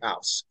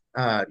steakhouse.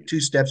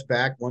 Two steps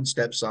back, one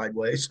step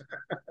sideways.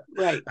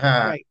 Right.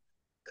 Uh, Right.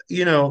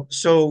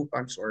 so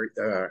I'm sorry.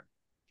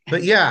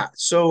 But yeah,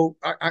 so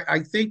I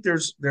think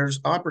there's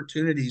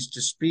opportunities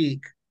to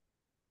speak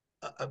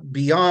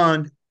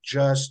beyond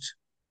just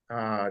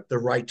the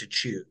right to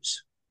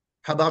choose.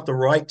 How about the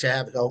right to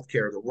have health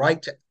care, the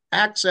right to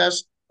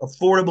access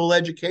affordable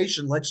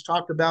education? Let's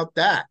talk about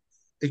that.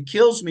 It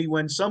kills me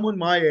when someone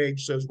my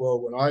age says,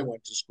 well, when I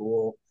went to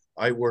school,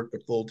 I worked a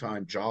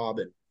full-time job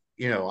and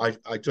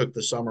I took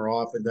the summer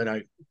off and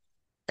then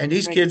and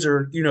these Right. kids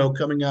are,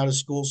 coming out of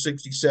school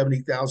 60,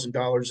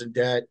 $70,000 in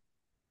debt.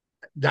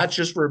 That's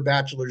just for a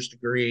bachelor's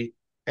degree.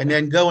 And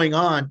then going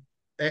on,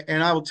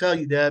 and I will tell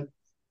you, Deb,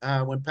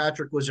 when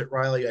Patrick was at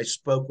Riley, I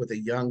spoke with a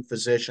young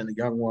physician, a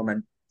young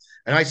woman,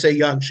 and I say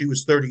young, she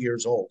was 30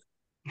 years old,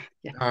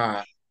 Yeah.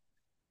 uh,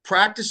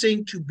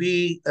 practicing to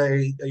be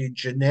a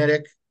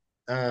genetic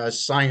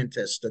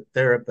scientist, a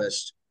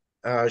therapist.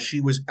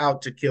 She was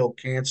out to kill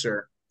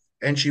cancer.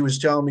 And she was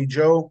telling me,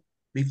 Joe,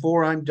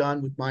 before I'm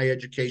done with my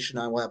education,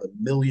 I will have $1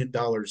 million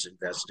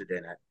invested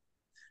in it.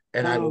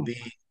 And I will Oh,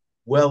 be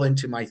well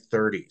into my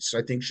 30s.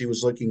 I think she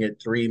was looking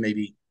at 3,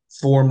 maybe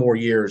 4 more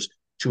years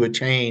to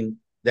attain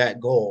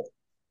that goal.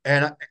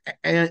 And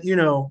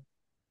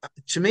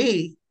to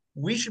me,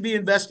 we should be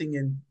investing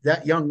in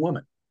that young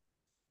woman.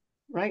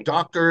 right.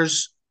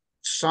 Doctors,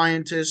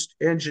 scientists,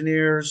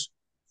 engineers,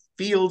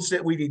 fields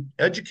that we need,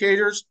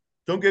 educators.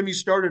 Don't get me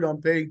started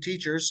on paying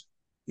teachers.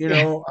 You Yeah.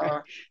 know,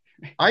 uh,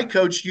 I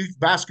coached youth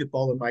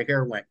basketball and my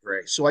hair went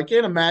gray. So I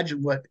can't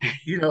imagine what,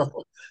 you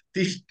know,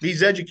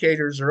 these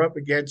educators are up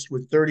against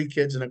with 30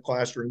 kids in a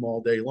classroom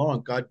all day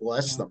long. God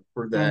bless Yeah. them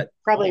for Well, that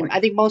probably, calling. I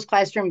think most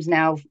classrooms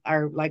now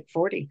are like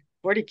 40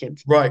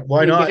 kids. Right. I Why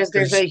mean, not? because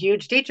there's a Because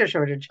huge teacher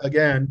shortage.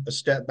 again, a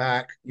step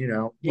back,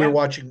 we're Yeah.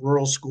 watching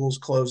rural schools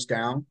close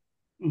down,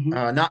 Hmm.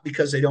 not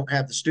because they don't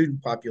have the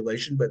student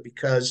population, but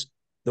because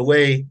the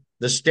way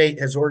the state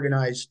has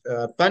organized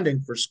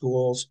funding for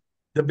schools,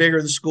 the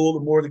bigger the school, the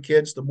more the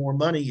kids, the more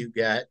money you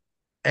get.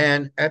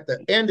 And at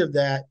the end of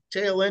that,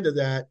 tail end of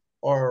that,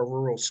 are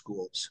rural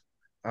schools.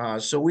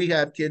 So we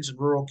have kids in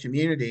rural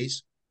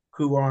communities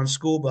who are on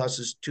school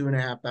buses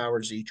 2.5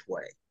 hours each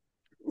way,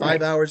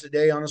 five Right. hours a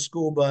day on a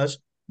school bus,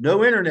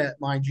 no internet,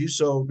 mind you,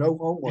 so no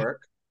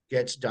homework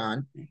gets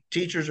done.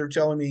 Teachers are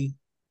telling me,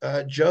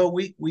 Joe,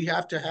 we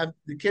have to have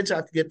the kids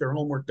have to get their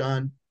homework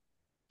done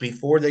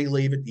before they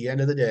leave at the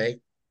end of the day,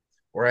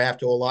 or I have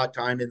to allot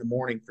time in the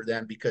morning for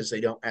them because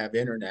they don't have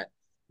internet.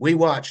 We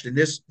watched, and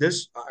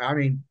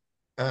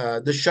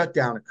the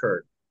shutdown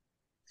occurred,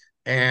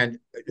 and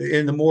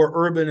in the more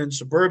urban and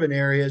suburban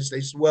areas,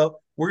 they said,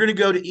 "Well, we're going to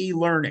go to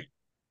e-learning,"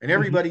 and Hmm.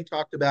 everybody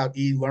talked about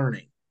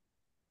e-learning.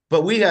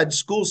 But we had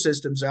school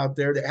systems out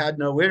there that had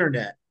no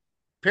internet.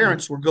 Yeah.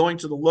 Parents were going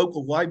to the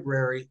local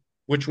library,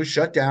 which was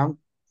shut down,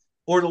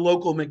 or the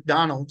local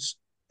McDonald's,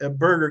 a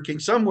Burger King,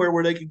 somewhere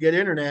where they could get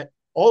internet.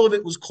 All of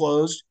it was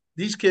closed.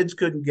 These kids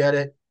couldn't get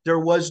it. There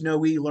was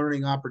no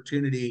e-learning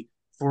opportunity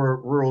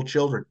for rural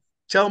children.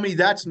 Tell me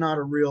that's not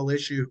a real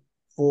issue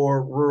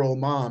for rural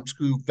moms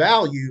who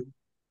value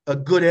a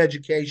good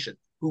education,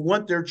 who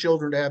want their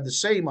children to have the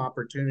same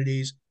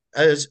opportunities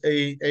as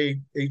a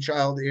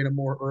child in a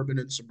more urban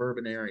and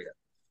suburban area.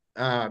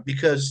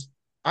 Because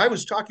I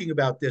was talking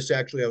about this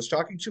actually. I was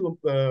talking to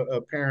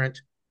a parent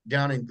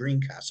down in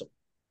Greencastle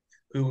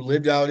who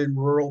lived out in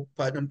rural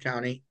Putnam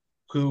County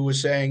who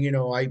was saying,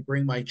 I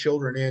bring my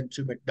children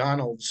into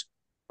McDonald's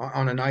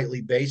on a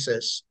nightly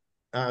basis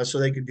so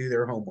they can do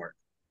their homework.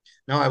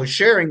 Now, I was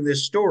sharing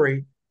this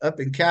story up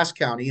in Cass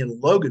County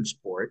in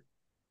Logansport.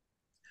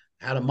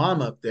 Had a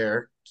mom up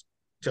there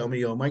tell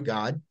me, oh my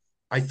God,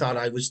 I thought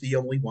I was the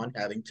only one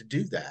having to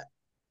do that.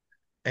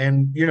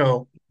 And,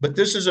 but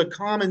this is a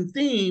common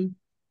theme,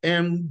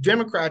 and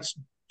Democrats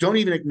don't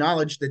even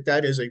acknowledge that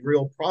that is a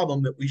real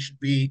problem that we should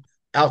be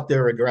out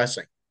there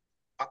addressing.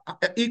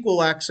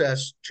 Equal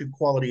access to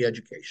quality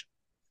education.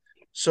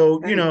 So,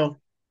 Right.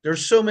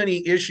 there's so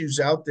many issues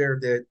out there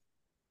that,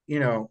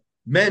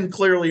 men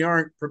clearly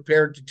aren't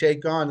prepared to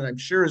take on. And I'm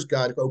sure as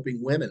God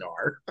hoping women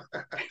are.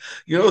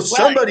 Well,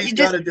 Somebody's you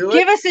got just to do it.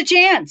 give us a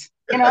chance,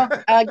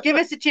 give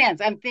us a chance.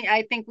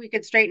 I think we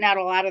could straighten out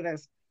a lot of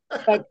this.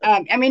 But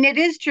I mean, it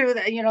is true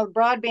that,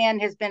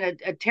 broadband has been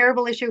a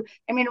terrible issue.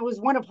 I mean, it was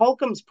one of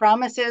Holcomb's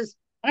promises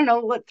I don't know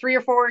what, 3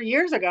 or 4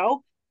 years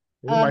ago,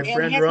 Well, my and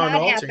friend has Ron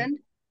not Alting, happened.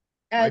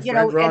 my You friend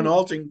know, Ron and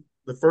Alting,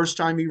 the first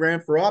time he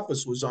ran for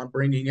office was on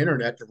bringing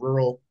internet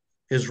to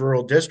his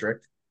rural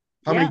district.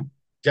 How yeah, many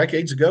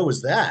decades ago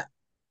was that?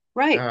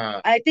 right.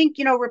 Uh, I think,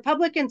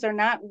 Republicans are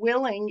not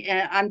willing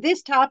on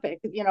this topic.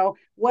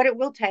 What it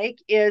will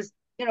take is,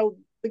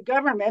 the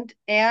government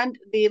and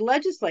the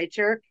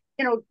legislature,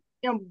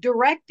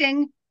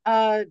 directing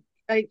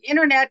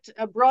internet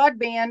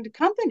broadband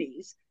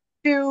companies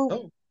to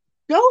oh,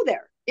 go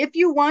there. If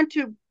you want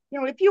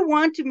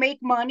to make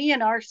money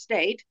in our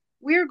state,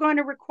 we're going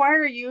to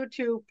require you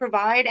to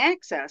provide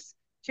access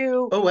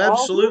to oh, all users.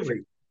 absolutely,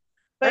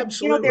 But they're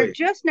absolutely.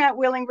 just not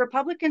willing.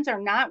 Republicans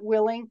are not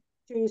willing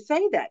to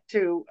say that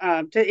to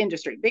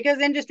industry, because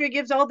industry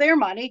gives all their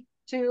money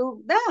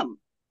to them. You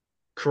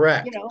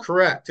Correct, know,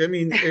 correct. I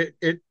mean,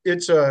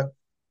 it's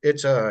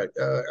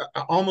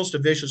almost a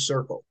vicious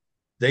circle.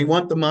 They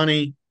want the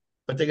money,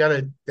 but they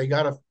gotta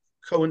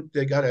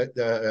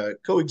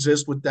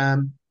coexist with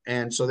them,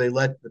 and so they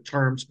let the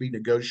terms be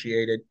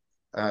negotiated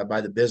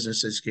by the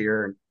businesses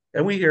here,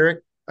 and we hear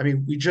it. I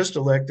mean, we just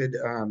elected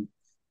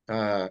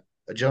uh,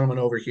 a gentleman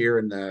over here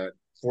in the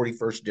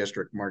 41st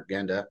district, Mark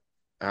Genda,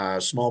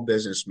 small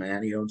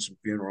businessman. He owns some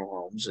funeral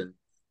homes and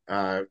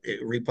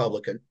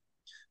Republican,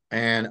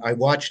 and I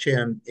watched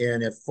him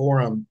in a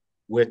forum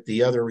with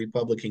the other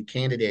Republican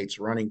candidates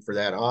running for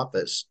that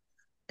office.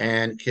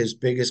 And his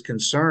biggest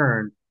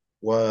concern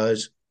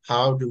was,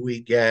 how do we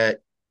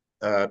get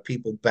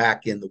people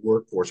back in the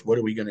workforce? What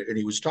are we going to? And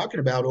he was talking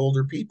about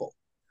older people.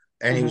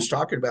 And he mm-hmm, was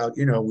talking about,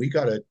 we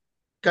got to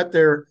cut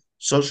their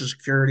Social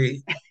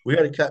Security, we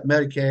got to cut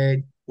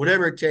Medicaid,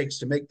 whatever it takes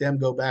to make them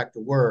go back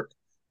to work.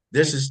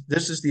 This right,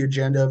 is the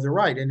agenda of the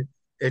right, and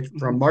it's mm-hmm.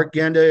 from Mark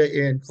Genda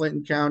in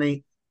Clinton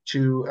County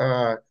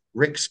to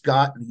Rick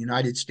Scott in the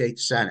United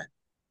States Senate,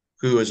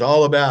 who is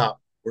all about,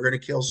 we're going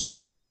to kill.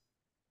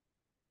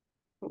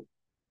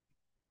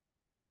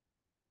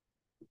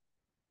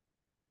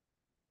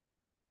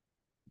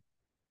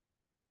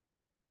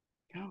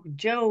 Oh,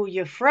 Joe,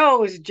 you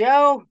froze.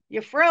 Joe,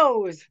 you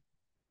froze.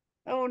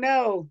 Oh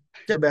no.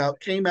 About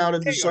came out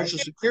of the There you are. Social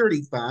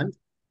Security fund.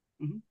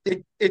 Mm-hmm.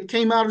 It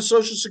came out of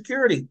Social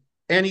Security,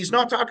 and he's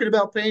not talking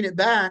about paying it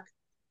back.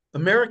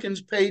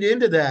 Americans paid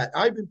into that.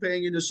 I've been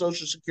paying into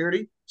Social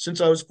Security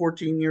since I was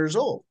 14 years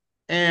old.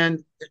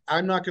 And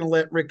I'm not going to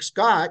let Rick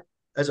Scott,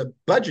 as a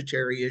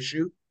budgetary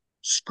issue,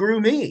 screw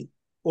me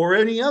or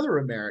any other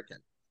American.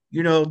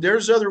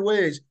 There's other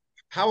ways.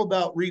 How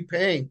about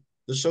repaying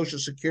the Social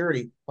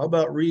Security? How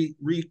about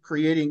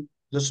recreating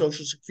the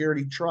Social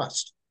Security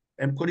trust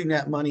and putting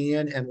that money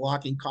in and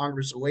locking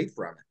Congress away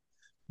from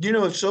it?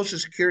 If Social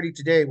Security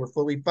today were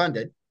fully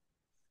funded,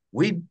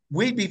 we'd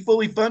be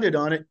fully funded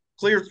on it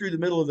clear through the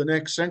middle of the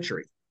next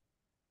century,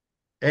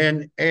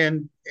 and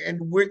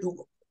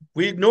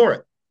we ignore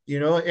it,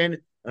 and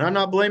I'm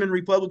not blaming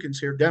Republicans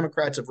here.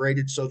 Democrats have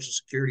raided Social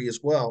Security as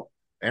well,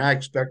 and I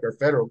expect our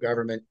federal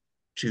government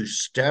to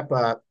step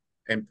up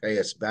and pay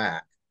us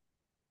back.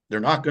 They're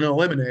not going to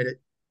eliminate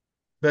it,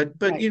 but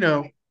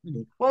Right.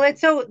 Well,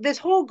 it's so this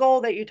whole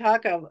goal that you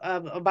talk of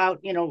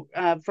about,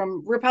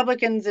 from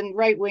Republicans and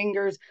right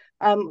wingers,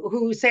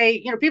 who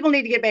say, people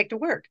need to get back to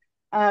work.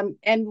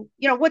 And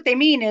what they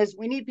mean is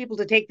we need people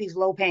to take these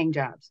low paying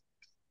jobs.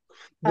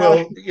 Uh,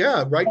 well,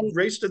 yeah, right, and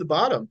race to the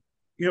bottom,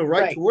 right to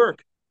right.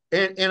 work.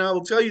 And I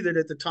will tell you that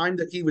at the time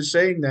that he was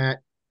saying that,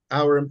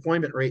 our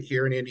employment rate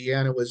here in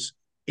Indiana was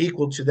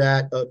equal to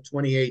that of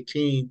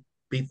 2018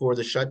 before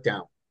the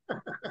shutdown.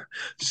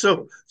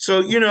 So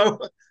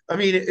I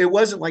mean, it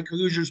wasn't like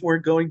Hoosiers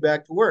weren't going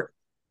back to work.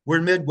 We're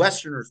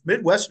Midwesterners.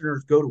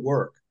 Midwesterners go to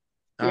work.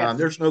 Yes.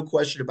 There's no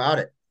question about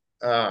it.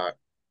 Uh,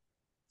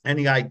 and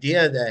the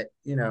idea that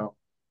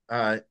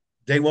uh,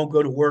 they won't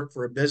go to work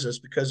for a business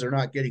because they're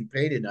not getting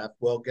paid enough.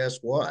 Well, guess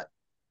what?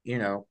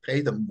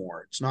 Pay them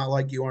more. It's not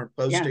like you aren't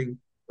Yeah. posting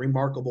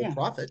remarkable Yeah.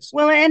 profits.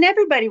 Well, and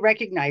everybody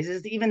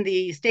recognizes, even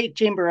the State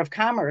Chamber of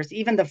Commerce,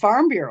 even the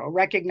Farm Bureau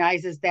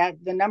recognizes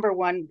that the number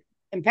one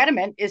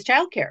impediment is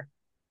childcare.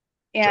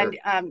 Sure.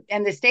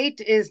 And the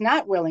state is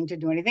not willing to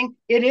do anything.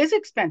 It is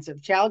expensive.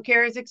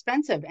 Childcare is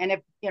expensive, and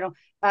if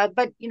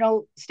but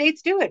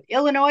states do it.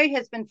 Illinois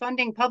has been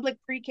funding public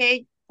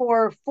pre-K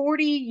for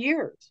 40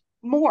 years,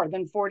 more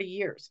than 40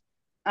 years,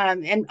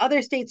 and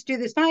other states do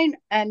this fine.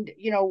 And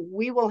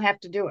we will have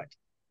to do it.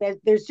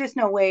 There's just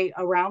no way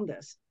around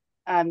this.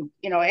 And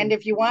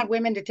if you want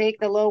women to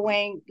take the low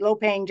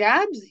paying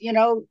jobs,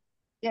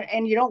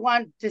 and you don't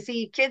want to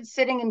see kids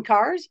sitting in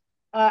cars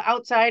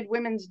outside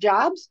women's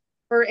jobs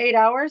for 8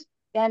 hours,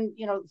 then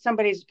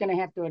somebody's going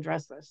to have to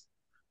address this.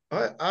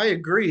 I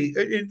agree.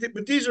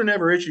 But these are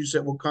never issues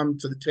that will come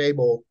to the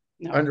table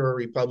No, under a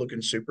Republican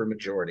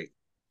supermajority.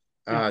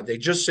 no, They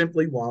just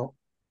simply won't.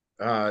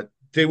 Uh,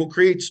 they will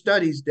create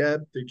studies,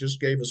 Deb. They just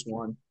gave us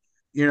one.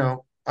 yeah,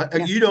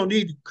 You don't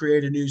need to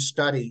create a new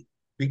study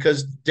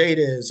because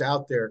data is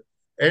out there,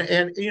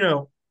 and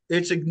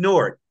it's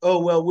ignored. Oh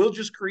well, we'll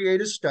just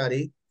create a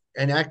study,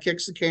 and that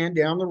kicks the can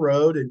down the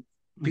road, and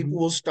mm-hmm. people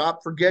will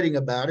stop forgetting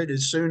about it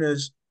as soon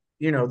as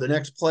the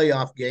next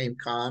playoff game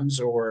comes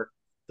or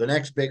the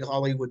next big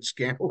Hollywood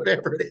scandal,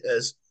 whatever it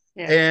is,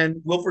 Yeah.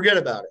 and we'll forget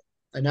about it.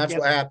 And that's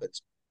Yep. what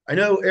happens. I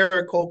know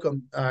Eric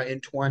Holcomb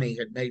in 20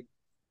 had made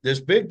this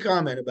big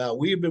comment about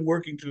we've been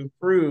working to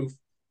improve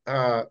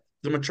the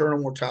maternal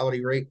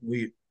mortality rate.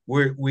 We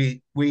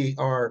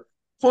are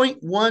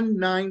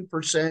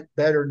 0.19%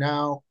 better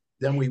now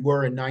than we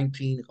were in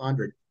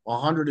 1900,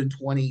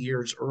 120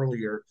 years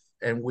earlier,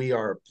 and we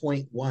are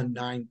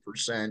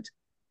 0.19%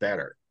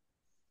 better.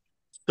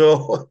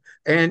 So,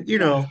 and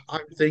Yeah.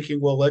 I'm thinking,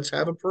 well, let's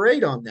have a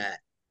parade on that.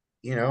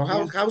 Yeah.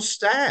 How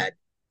sad.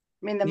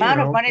 I mean, the You amount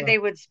of know, money they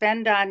would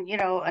spend on,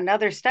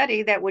 another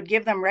study that would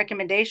give them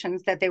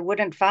recommendations that they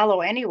wouldn't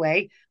follow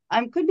anyway,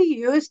 could be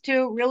used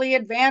to really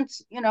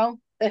advance, the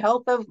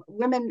health of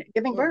women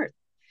giving well, birth.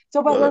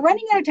 So, but we're well,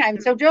 running out of time.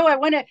 So, Joe, I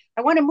want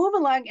to move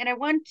along, and I sure.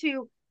 want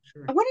to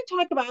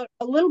talk about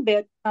a little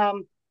bit.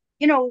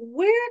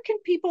 Where can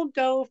people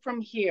go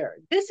from here?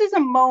 This is a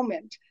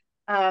moment.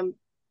 Um,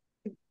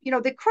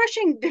 the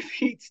crushing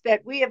defeats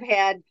that we have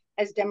had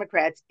as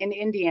Democrats in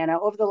Indiana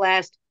over the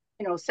last,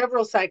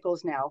 several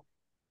cycles now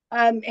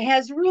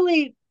has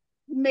really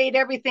made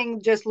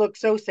everything just look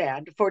so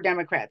sad for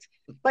Democrats.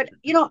 But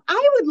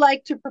I would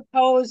like to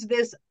propose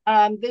this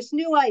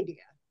new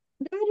idea.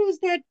 That is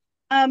that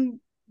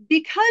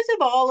because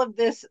of all of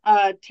this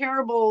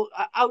terrible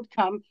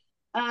outcome,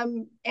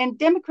 and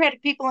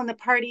Democratic people in the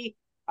party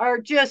are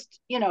just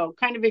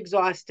kind of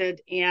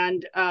exhausted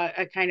and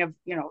kind of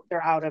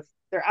they're out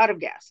of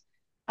gas.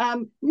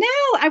 Now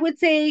I would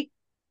say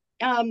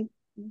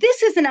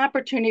this is an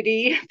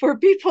opportunity for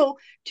people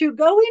to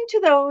go into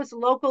those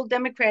local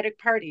Democratic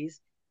parties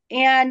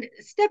and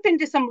step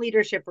into some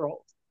leadership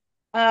roles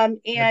and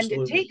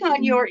Absolutely. take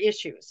on your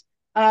issues.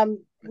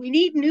 We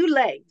need new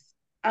legs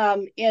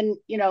in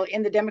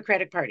the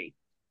Democratic Party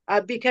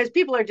because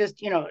people are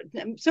just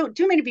so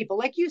too many people,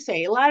 like you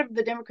say, a lot of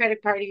the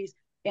Democratic parties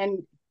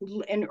in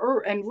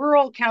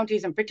rural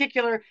counties in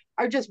particular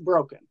are just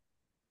broken,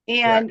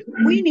 and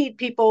Correct. we need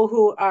people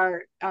who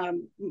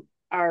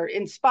are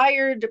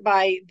inspired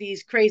by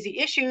these crazy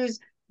issues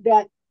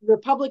that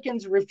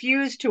Republicans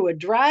refuse to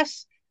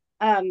address,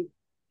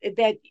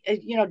 that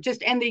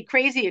just and the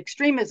crazy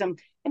extremism.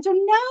 And so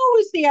now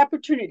is the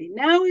opportunity.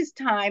 Now is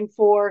time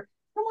for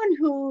someone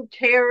who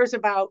cares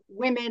about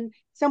women,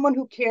 someone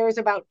who cares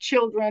about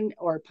children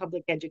or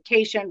public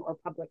education or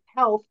public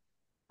health,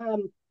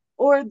 um,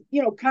 or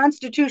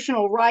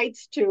constitutional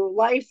rights to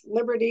life,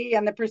 liberty,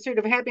 and the pursuit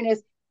of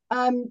happiness,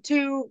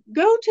 to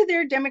go to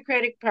their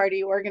Democratic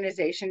Party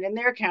organization in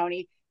their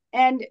county,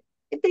 and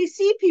if they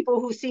see people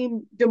who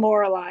seem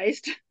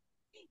demoralized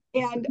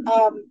and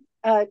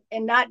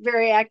not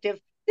very active,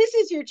 this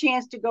is your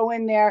chance to go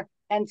in there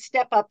and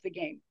step up the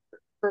game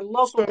for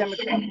local So,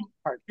 Democratic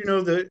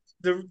parties.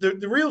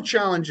 the real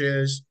challenge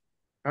is,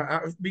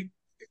 be,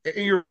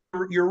 you're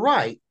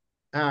right.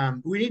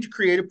 We need to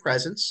create a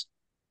presence.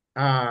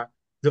 Uh,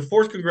 the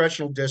fourth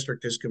congressional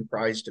district is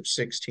comprised of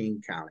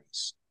 16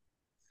 counties,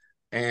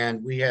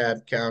 and we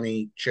have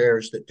county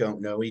chairs that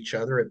don't know each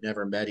other, have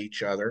never met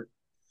each other.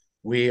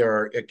 We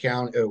are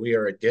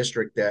a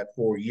district that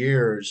for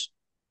years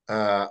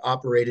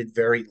operated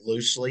very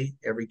loosely.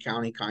 Every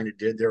county kind of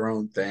did their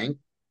own thing.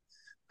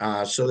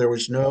 So there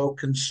was no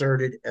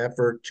concerted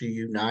effort to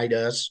unite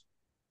us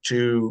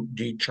to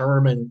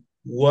determine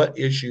what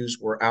issues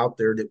were out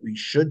there that we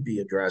should be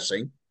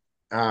addressing.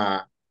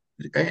 Uh,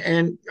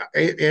 and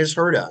it has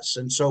hurt us.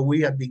 And so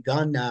we have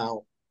begun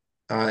now,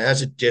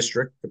 as a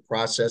district, the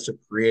process of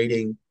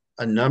creating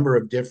a number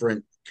of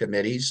different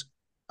committees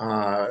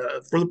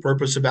for the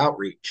purpose of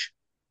outreach.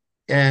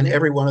 And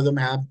every one of them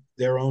have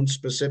their own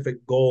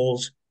specific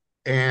goals.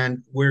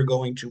 And we're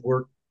going to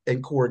work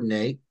and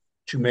coordinate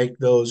to make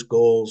those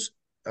goals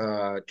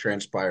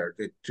transpire,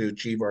 to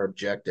achieve our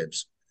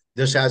objectives.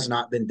 This has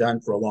not been done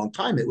for a long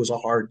time. It was a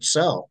hard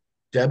sell.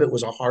 Deb, it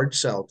was a hard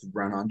sell to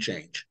run on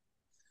change.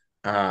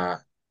 Uh,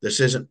 this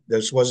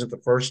wasn't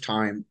the first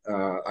time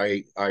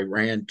I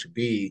ran to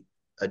be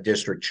a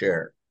district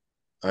chair.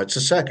 It's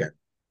the second.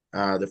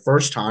 The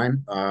first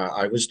time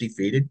I was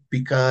defeated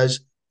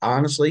because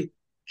honestly,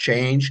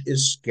 change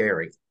is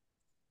scary.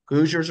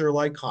 Hoosiers are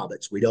like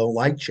hobbits. We don't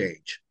like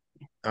change,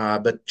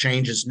 but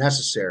change is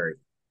necessary.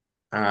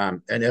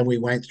 And then we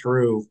went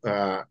through,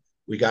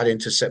 we got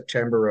into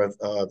September of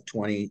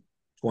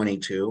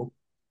 2022.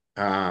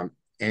 Um,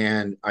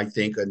 and I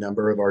think a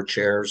number of our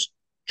chairs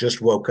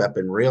just woke up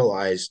and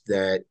realized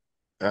that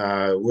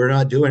we're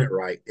not doing it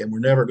right, and we're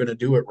never going to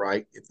do it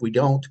right if we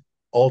don't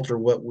alter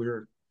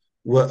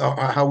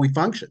how we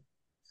function.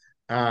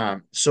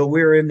 So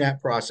we're in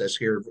that process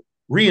here,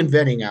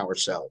 reinventing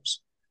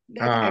ourselves.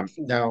 That's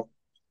excellent. Now,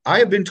 I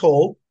have been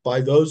told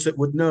by those that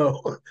would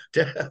know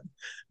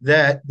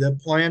that the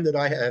plan that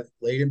I have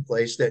laid in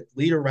place, that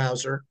Lita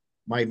Rouser,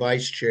 my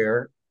vice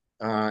chair,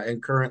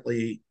 and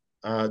currently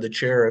the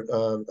chair of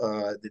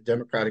the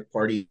Democratic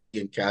Party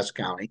in Cass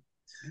County,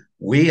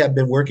 we have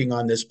been working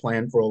on this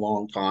plan for a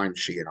long time,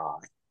 she and I.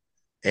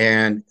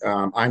 And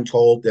I'm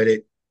told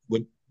that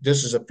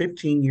this is a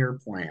 15-year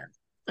plan.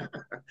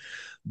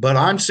 But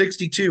I'm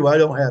 62. I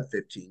don't have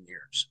 15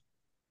 years.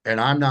 And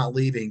I'm not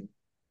leaving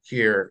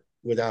here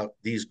without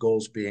these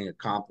goals being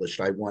accomplished.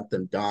 I want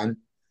them done.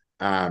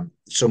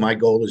 So my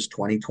goal is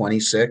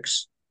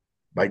 2026.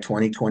 By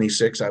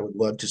 2026, I would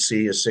love to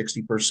see a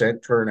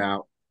 60%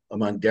 turnout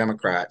among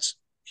Democrats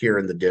here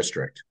in the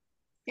district.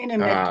 In a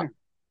Uh, midterm.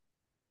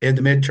 in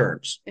the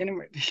midterms, In a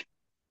midterm.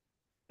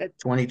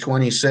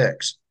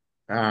 2026.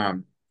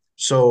 Um,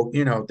 so,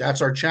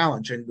 that's our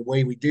challenge. And the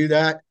way we do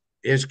that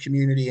is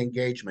community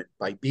engagement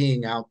by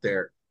being out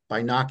there,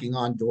 by knocking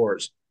on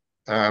doors.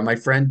 My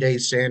friend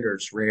Dave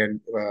Sanders ran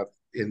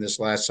in this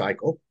last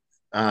cycle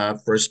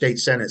for a state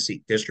Senate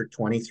seat, District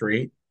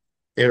 23.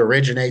 It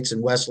originates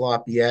in West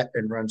Lafayette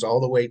and runs all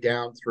the way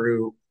down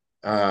through,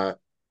 I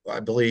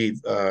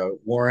believe,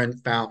 Warren,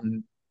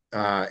 Fountain,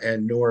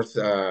 and North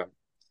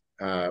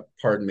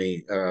pardon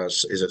me,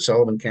 is it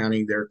Sullivan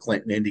County there,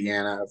 Clinton,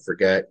 Indiana? I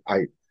forget.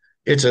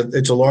 It's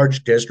a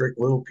large district,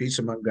 little piece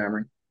of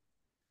Montgomery.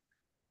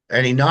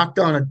 And he knocked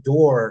on a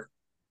door,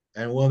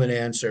 and a woman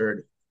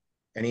answered,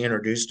 and he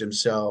introduced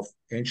himself,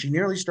 and she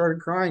nearly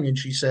started crying, and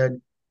she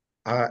said,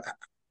 uh,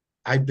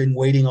 "I've been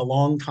waiting a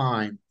long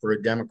time for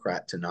a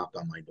Democrat to knock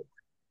on my door."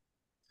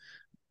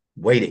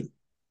 Waiting.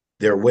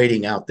 They're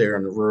waiting out there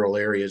in the rural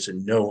areas,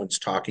 and no one's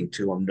talking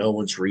to them. No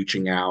one's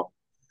reaching out.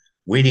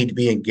 We need to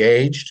be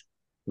engaged.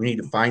 We need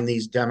to find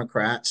these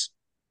Democrats.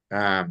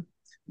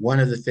 One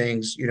of the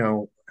things,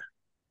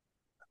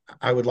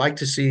 I would like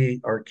to see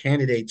our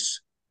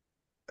candidates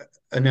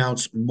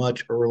announce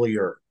much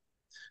earlier.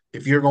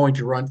 If you're going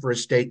to run for a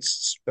state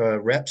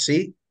rep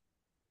seat,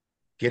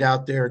 get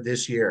out there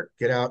this year.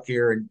 Get out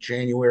here in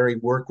January,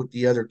 work with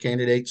the other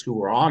candidates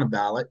who are on a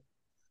ballot,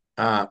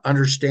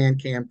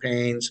 understand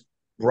campaigns,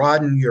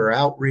 broaden your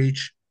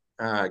outreach,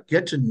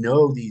 get to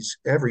know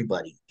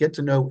everybody, get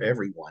to know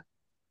everyone.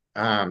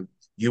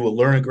 You will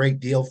learn a great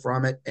deal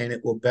from it, and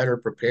it will better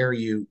prepare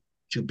you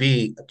to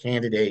be a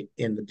candidate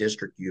in the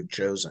district you've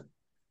chosen.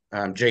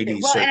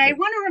 JD Well, and I certainly.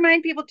 want to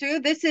remind people too,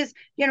 this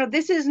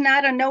is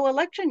not a no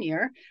election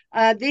year.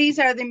 These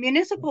are the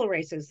municipal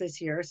races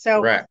this year.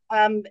 So, Correct.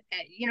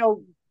 you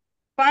know,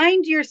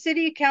 find your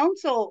city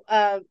council,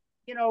 find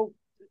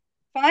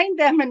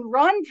them and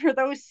run for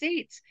those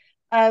seats.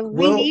 We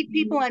Well, need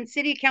people on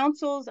city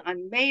councils,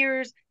 on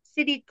mayors,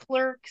 city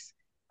clerks.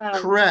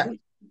 correct.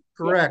 Yeah,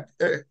 Correct.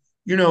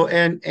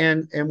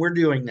 And we're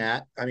doing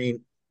that. I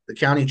mean, the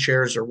county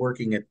chairs are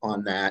working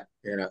on that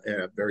in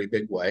a very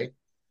big way.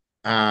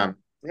 Um,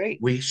 great.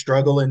 we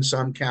struggle in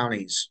some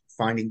counties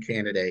finding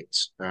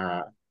candidates,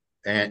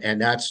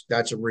 and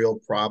that's a real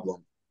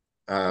problem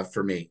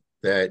for me.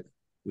 That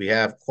we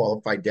have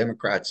qualified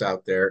Democrats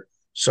out there.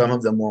 Some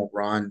of them won't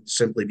run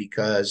simply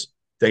because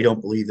they don't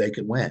believe they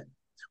can win,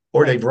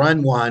 or Right. they've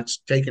run once,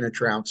 taken a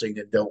trouncing,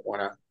 and don't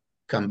want to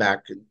come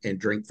back and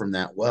drink from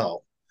that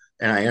well.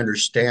 And I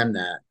understand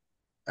that,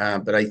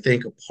 but I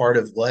think a part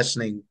of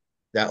lessening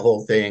that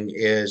whole thing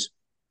is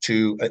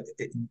to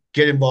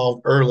get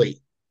involved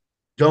early.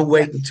 Don't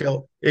wait Yes.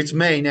 until it's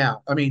May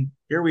now. I mean,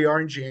 here we are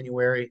in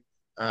January.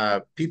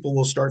 People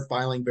will start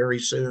filing very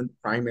soon,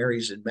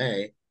 primaries in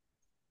May.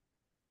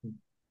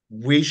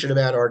 We should have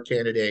had our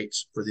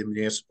candidates for the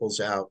municipals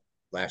out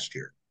last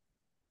year,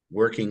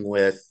 working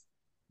with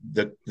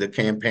the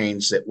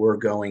campaigns that were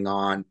going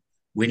on.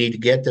 We need to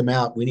get them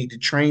out. We need to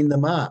train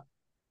them up.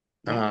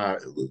 Yeah.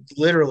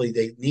 Literally,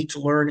 they need to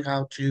learn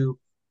how to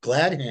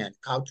glad hand,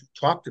 how to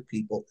talk to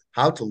people,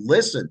 how to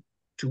listen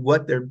to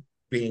what they're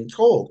being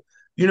told.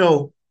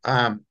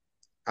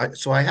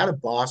 So I had a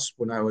boss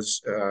when I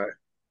was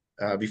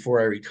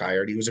before I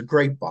retired. He was a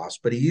great boss,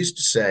 but he used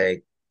to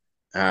say,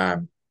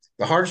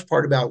 the hardest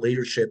part about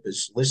leadership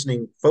is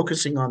listening,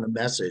 focusing on the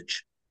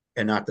message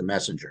and not the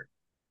messenger.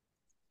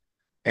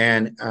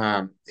 And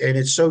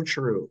it's so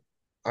true.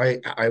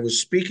 I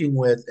was speaking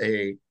with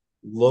a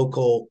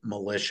local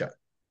militia,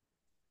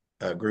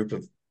 a group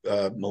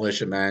of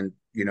militiamen.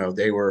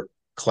 They were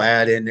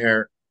clad in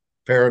their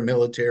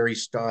paramilitary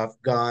stuff,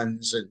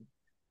 guns,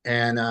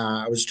 and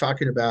I was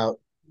talking about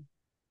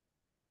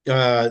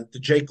the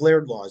Jake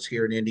Laird laws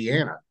here in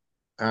Indiana,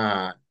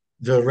 uh,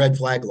 the red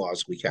flag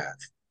laws we have,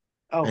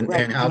 Oh,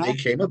 right. and how they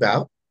came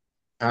about.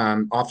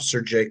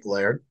 Officer Jake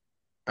Laird.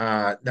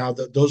 Now,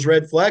 those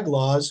red flag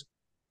laws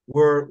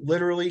were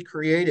literally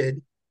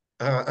created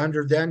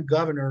under then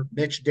Governor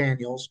Mitch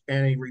Daniels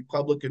and a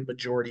Republican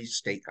majority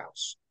state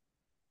house.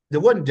 There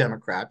wasn't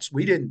Democrats.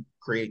 We didn't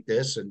create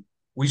this, and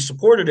we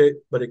supported it,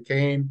 but it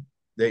came.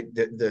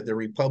 The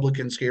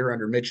Republicans here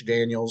under Mitch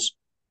Daniels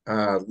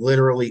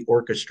literally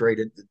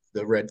orchestrated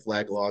the red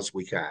flag laws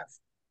we have.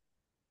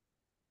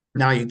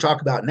 Now you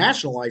talk about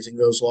nationalizing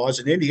those laws,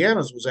 and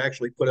Indiana's was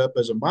actually put up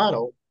as a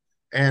model,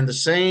 and the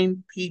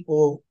same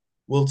people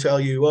will tell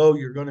you, "Oh,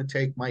 you're going to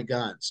take my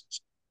guns."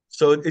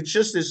 So it's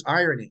just this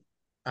irony.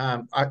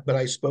 But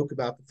I spoke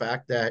about the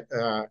fact that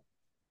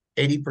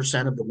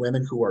 80% of the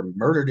women who are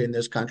murdered in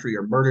this country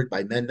are murdered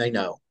by men they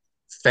know,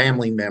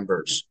 family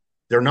members.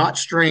 They're not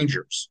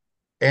strangers,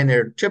 and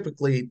they're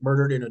typically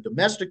murdered in a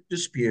domestic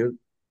dispute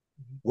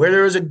where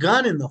there is a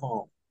gun in the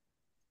home.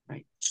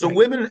 Right. So Right.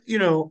 women,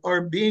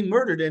 are being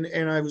murdered.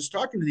 And I was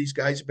talking to these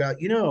guys about,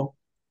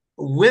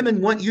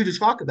 women want you to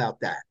talk about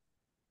that.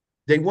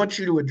 They want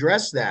you to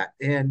address that.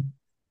 And,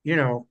 you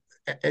know,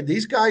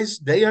 these guys,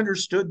 they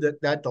understood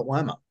that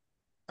dilemma.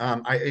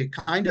 It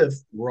kind of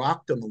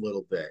rocked them a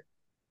little bit.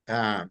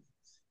 Um,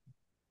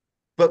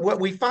 but what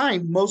we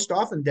find most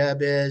often, Deb,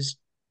 is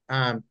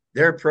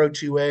they're pro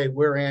 2A,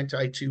 we're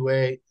anti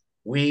 2A.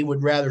 We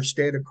would rather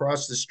stand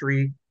across the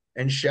street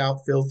and shout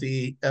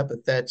filthy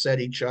epithets at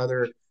each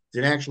other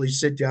than actually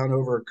sit down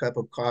over a cup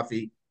of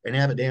coffee and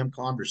have a damn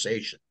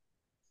conversation.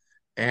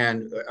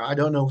 And I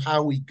don't know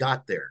how we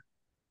got there,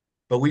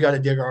 but we got to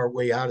dig our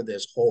way out of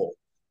this hole.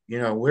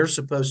 We're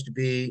supposed to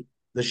be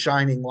the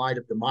shining light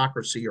of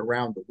democracy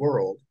around the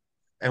world,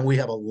 and we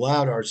have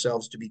allowed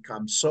ourselves to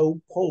become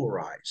so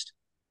polarized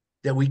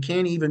that we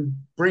can't even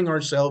bring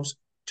ourselves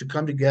to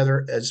come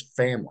together as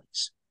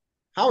families.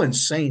 How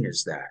insane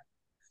is that?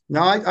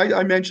 Now,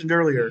 I mentioned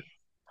earlier,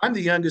 I'm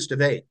the youngest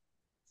of eight.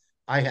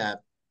 I have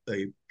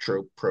a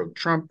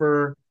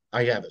pro-Trumper.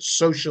 I have a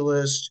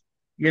socialist.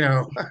 You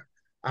know,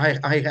 I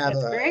have That's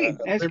a great.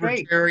 That's great.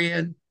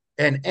 libertarian,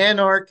 an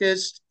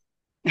anarchist.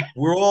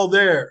 We're all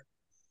there.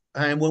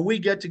 And when we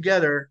get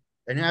together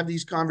and have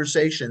these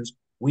conversations,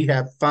 we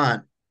have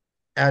fun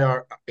at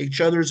our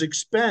each other's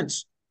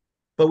expense,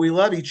 but we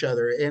love each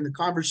other. And the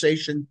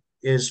conversation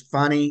is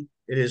funny,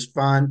 it is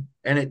fun,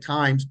 and at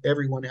times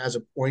everyone has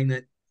a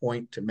poignant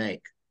point to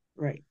make.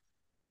 Right.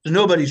 So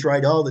nobody's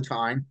right all the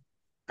time.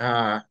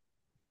 Uh,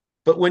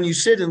 but when you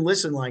sit and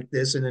listen like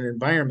this in an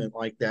environment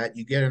like that,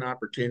 you get an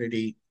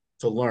opportunity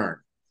to learn,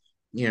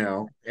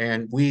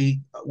 and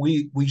we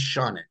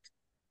shun it.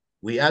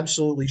 We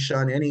absolutely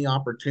shun any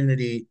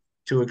opportunity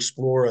to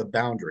explore a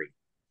boundary.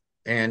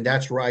 And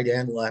that's right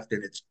and left.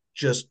 And it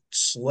just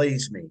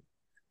slays me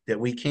that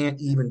we can't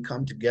even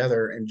come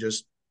together and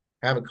just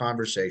have a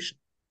conversation.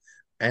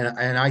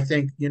 And I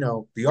think,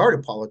 the art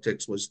of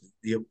politics was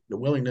the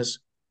willingness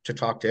to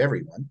talk to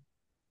everyone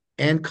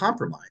and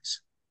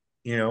compromise.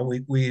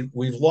 We've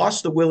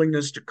lost the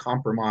willingness to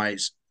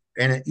compromise.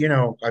 And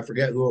I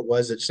forget who it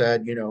was that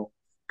said,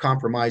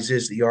 compromise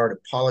is the art of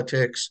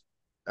politics.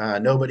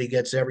 Nobody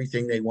gets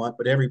everything they want,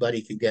 but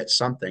everybody can get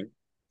something.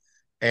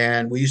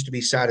 And we used to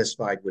be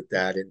satisfied with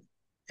that,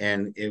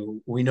 and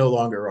we no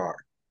longer are.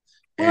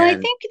 Well, I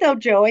And think though,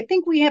 Joe, I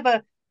think we have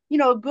a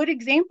good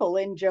example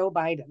in Joe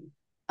Biden.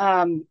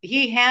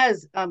 He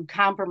has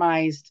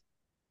compromised,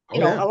 oh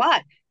yeah, a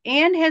lot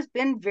and has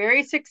been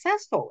very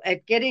successful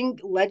at getting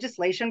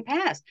legislation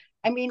passed.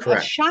 I mean, a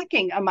correct.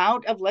 shocking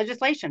amount of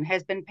legislation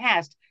has been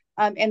passed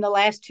in the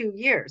last 2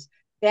 years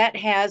that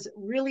has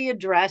really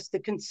addressed the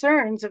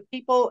concerns of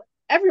people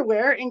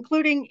everywhere,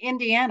 including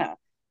Indiana.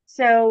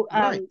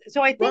 Right,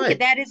 So I think right.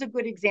 that is a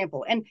good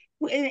example. And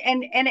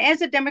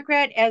as a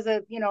Democrat, as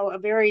a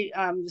very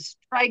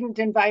strident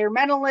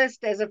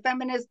environmentalist, as a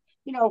feminist,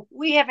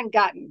 we haven't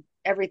gotten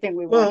everything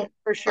we wanted Well,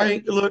 for sure,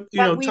 I look,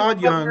 but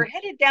we're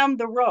headed down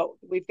the road.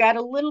 We've got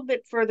a little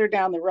bit further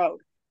down the road,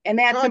 and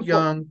that's Todd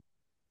important.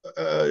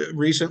 Young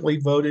recently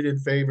voted in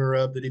favor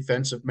of the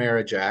Defense of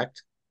Marriage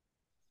Act,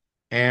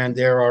 and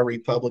there are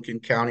Republican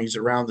counties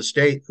around the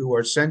state who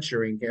are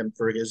censuring him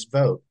for his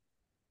vote.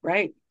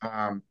 Right.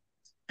 Um,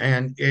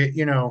 and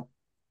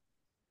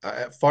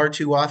far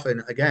too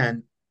often,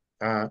 again,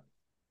 uh,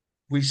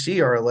 we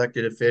see our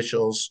elected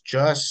officials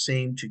just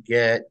seem to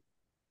get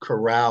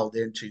corralled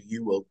into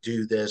 "you will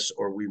do this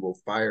or we will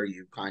fire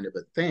you" kind of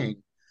a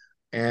thing.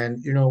 And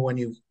when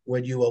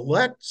you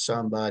elect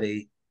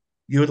somebody,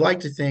 you would like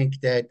to think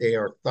that they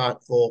are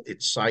thoughtful,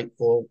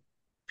 insightful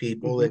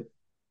people. Mm-hmm. That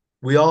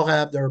we all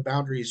have their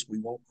boundaries. We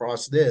won't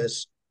cross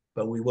this,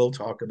 but we will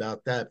talk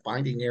about that.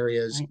 Finding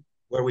areas Right.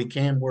 where we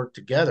can work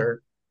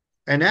together,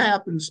 and that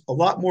happens a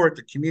lot more at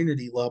the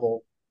community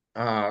level.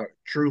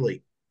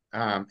 Truly,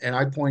 and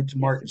I point to Yes, it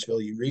does.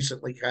 Martinsville. You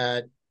recently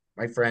had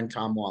my friend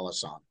Tom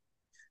Wallace on,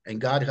 and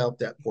God help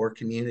that poor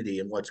community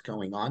and what's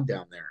going on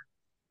down there.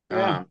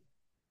 Yeah. Um,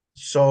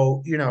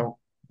 so,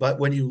 but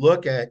when you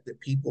look at the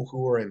people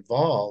who are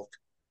involved,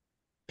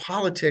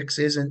 politics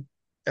isn't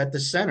at the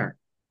center.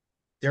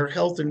 Their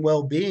health and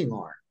well being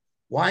are.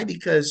 Why?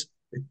 Because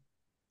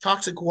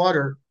toxic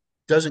water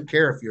doesn't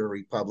care if you're a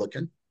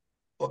Republican,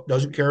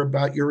 doesn't care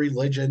about your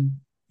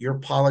religion, your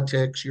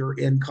politics, your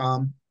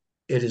income.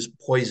 It is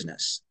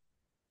poisonous.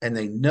 And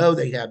they know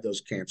they have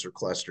those cancer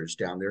clusters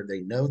down there.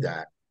 They know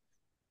that.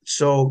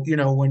 So,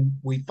 when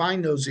we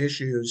find those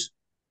issues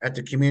at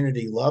the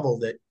community level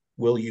that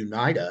will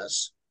unite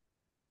us,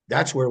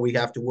 that's where we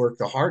have to work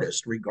the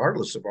hardest,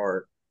 regardless of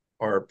our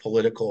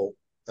political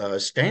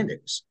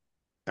standings.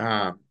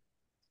 Um,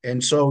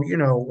 and so,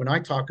 when I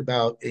talk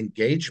about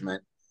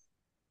engagement,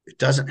 it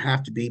doesn't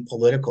have to be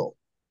political.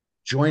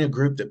 Join a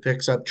group that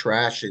picks up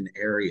trash in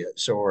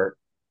areas, or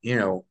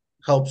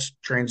helps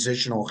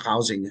transitional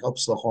housing,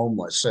 helps the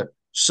homeless.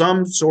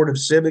 Some sort of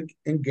civic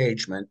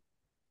engagement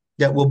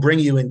that will bring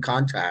you in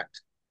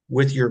contact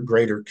with your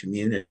greater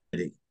community.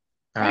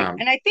 Right. Um,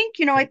 And I think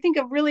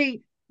a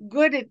really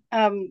good,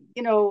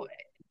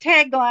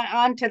 tagline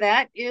onto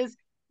that is,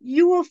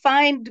 you will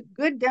find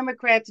good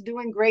Democrats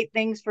doing great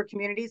things for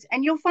communities,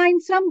 and you'll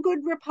find some good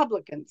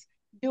Republicans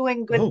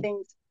doing good Oh,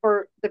 things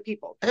for the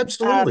people. Um,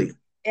 absolutely.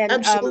 and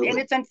Absolutely.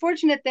 it's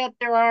unfortunate that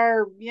there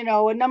are,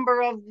 a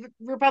number of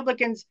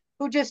Republicans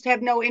who just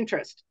have no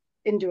interest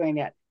in doing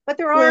that. But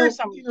there are Well,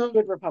 some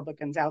good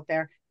Republicans out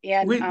there,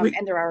 we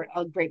and there are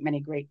a great many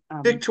great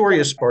Victoria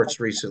Democrats like Sparks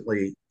that.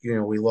 recently,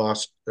 we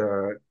lost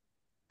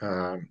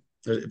um,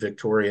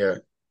 Victoria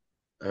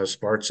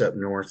Sparks up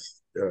north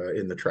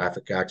in the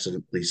traffic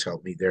accident. Please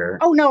help me there.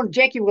 Oh no,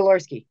 Jackie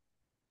Walorski.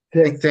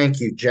 Thank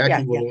you, Yeah, Jackie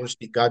yeah.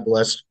 Walorski. God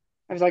bless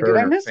I was like, did her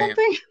I and her miss family.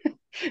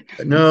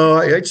 something? No,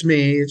 it's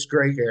me. It's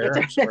gray That's hair. all I'm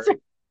right. That's all sorry.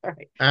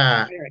 right.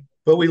 Uh, All right.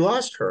 but we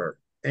lost her,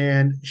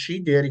 and she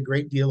did a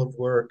great deal of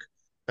work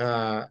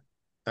uh,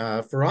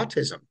 for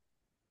autism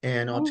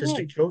and All autistic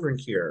right. children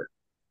here.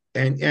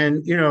 And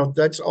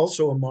that's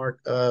also a mark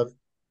of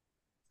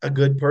a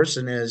good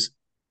person is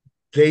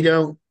they're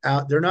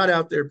not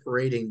out there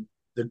parading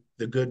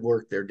the good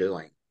work they're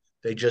doing.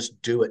 They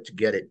just do it to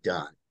get it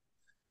done.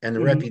 And the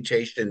Mm-hmm.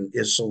 reputation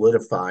is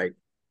solidified.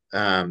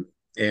 And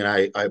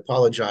I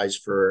apologize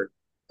for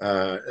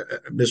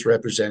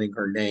misrepresenting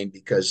her name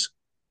because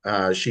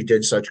she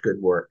did such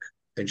good work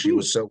and she Hmm.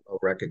 was so well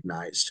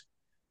recognized.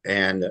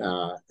 And,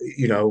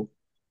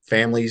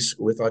 families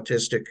with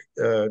autistic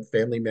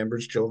family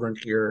members, children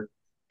here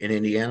in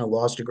Indiana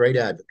lost a great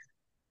advocate.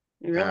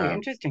 Really Um,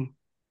 interesting.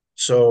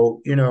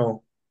 so,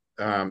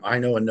 I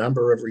know a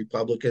number of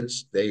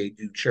Republicans, they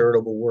do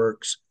charitable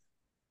works.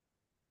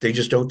 They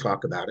just don't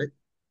talk about it.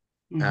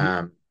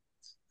 Mm-hmm.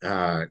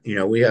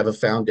 Um, we have a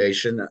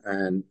foundation,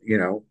 and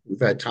we've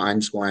had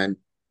times when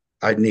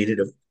I needed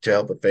to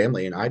help a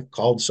family, and I've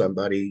called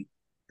somebody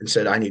and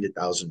said I need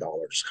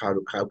 $1,000.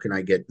 How can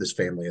I get this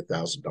family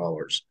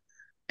 $1,000?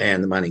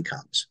 And the money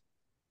comes,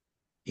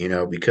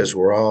 because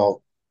we're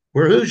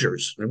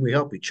Hoosiers and we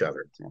help each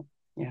other. So,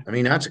 yeah. I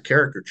mean, that's a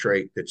character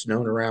trait that's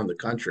known around the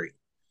country.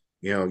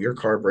 Your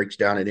car breaks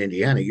down in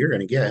Indiana, you're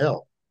going to get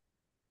help.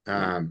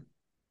 Right. Um,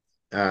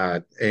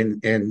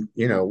 and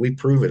we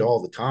prove it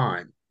all the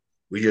time.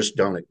 We just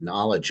don't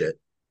acknowledge it.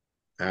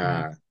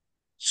 Right. Uh,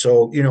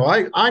 so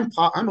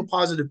I'm a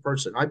positive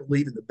person. I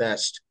believe in the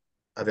best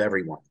of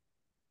everyone,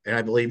 and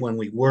I believe when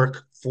we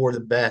work for the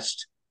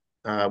best,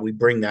 we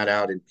bring that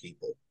out in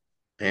people.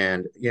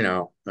 And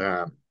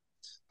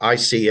I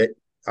see it.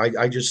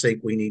 I just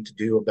think we need to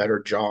do a better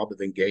job of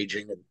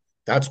engaging, and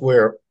that's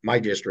where my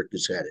district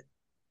is headed.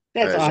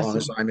 That's As long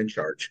as awesome. I'm in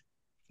charge,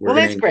 we're Well,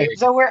 going to that's great. engage.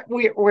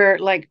 So we're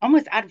like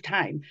almost out of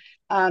time,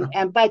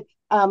 and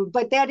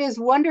but that is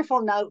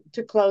wonderful note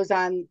to close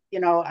on.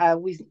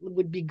 We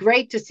would be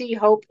great to see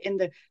Hope in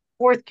the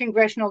fourth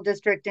congressional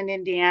district in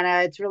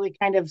Indiana. It's really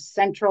kind of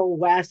central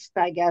west,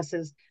 I guess,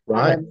 is how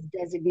Right.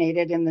 they're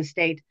designated in the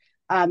state.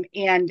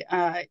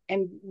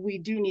 And we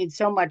do need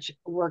so much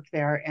work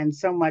there and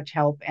so much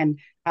help. And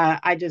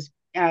I just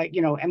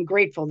am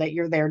grateful that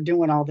you're there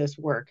doing all this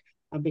work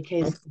Well,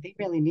 because they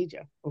really need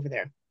you over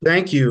there.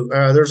 thank you.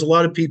 There's a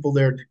lot of people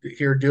there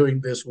here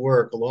doing this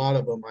work. A lot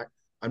of them.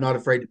 I'm not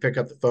afraid to pick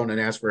up the phone and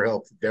ask for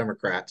help from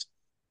Democrats.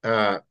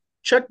 Uh,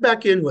 Check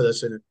back in with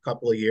us in a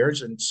couple of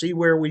years and see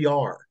where we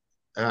are.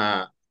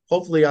 Uh,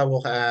 Hopefully, I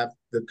will have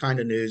the kind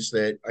of news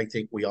that I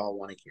think we all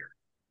want to hear.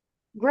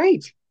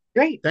 Great.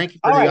 Great. Thank you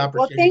for All the right.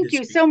 Well, opportunity to thank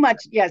you speak. so much.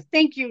 Yes.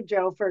 Thank you,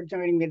 Joe, for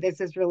joining me. This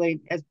has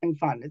been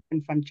fun. It's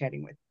been fun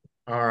chatting with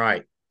you. All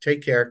right.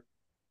 Take care.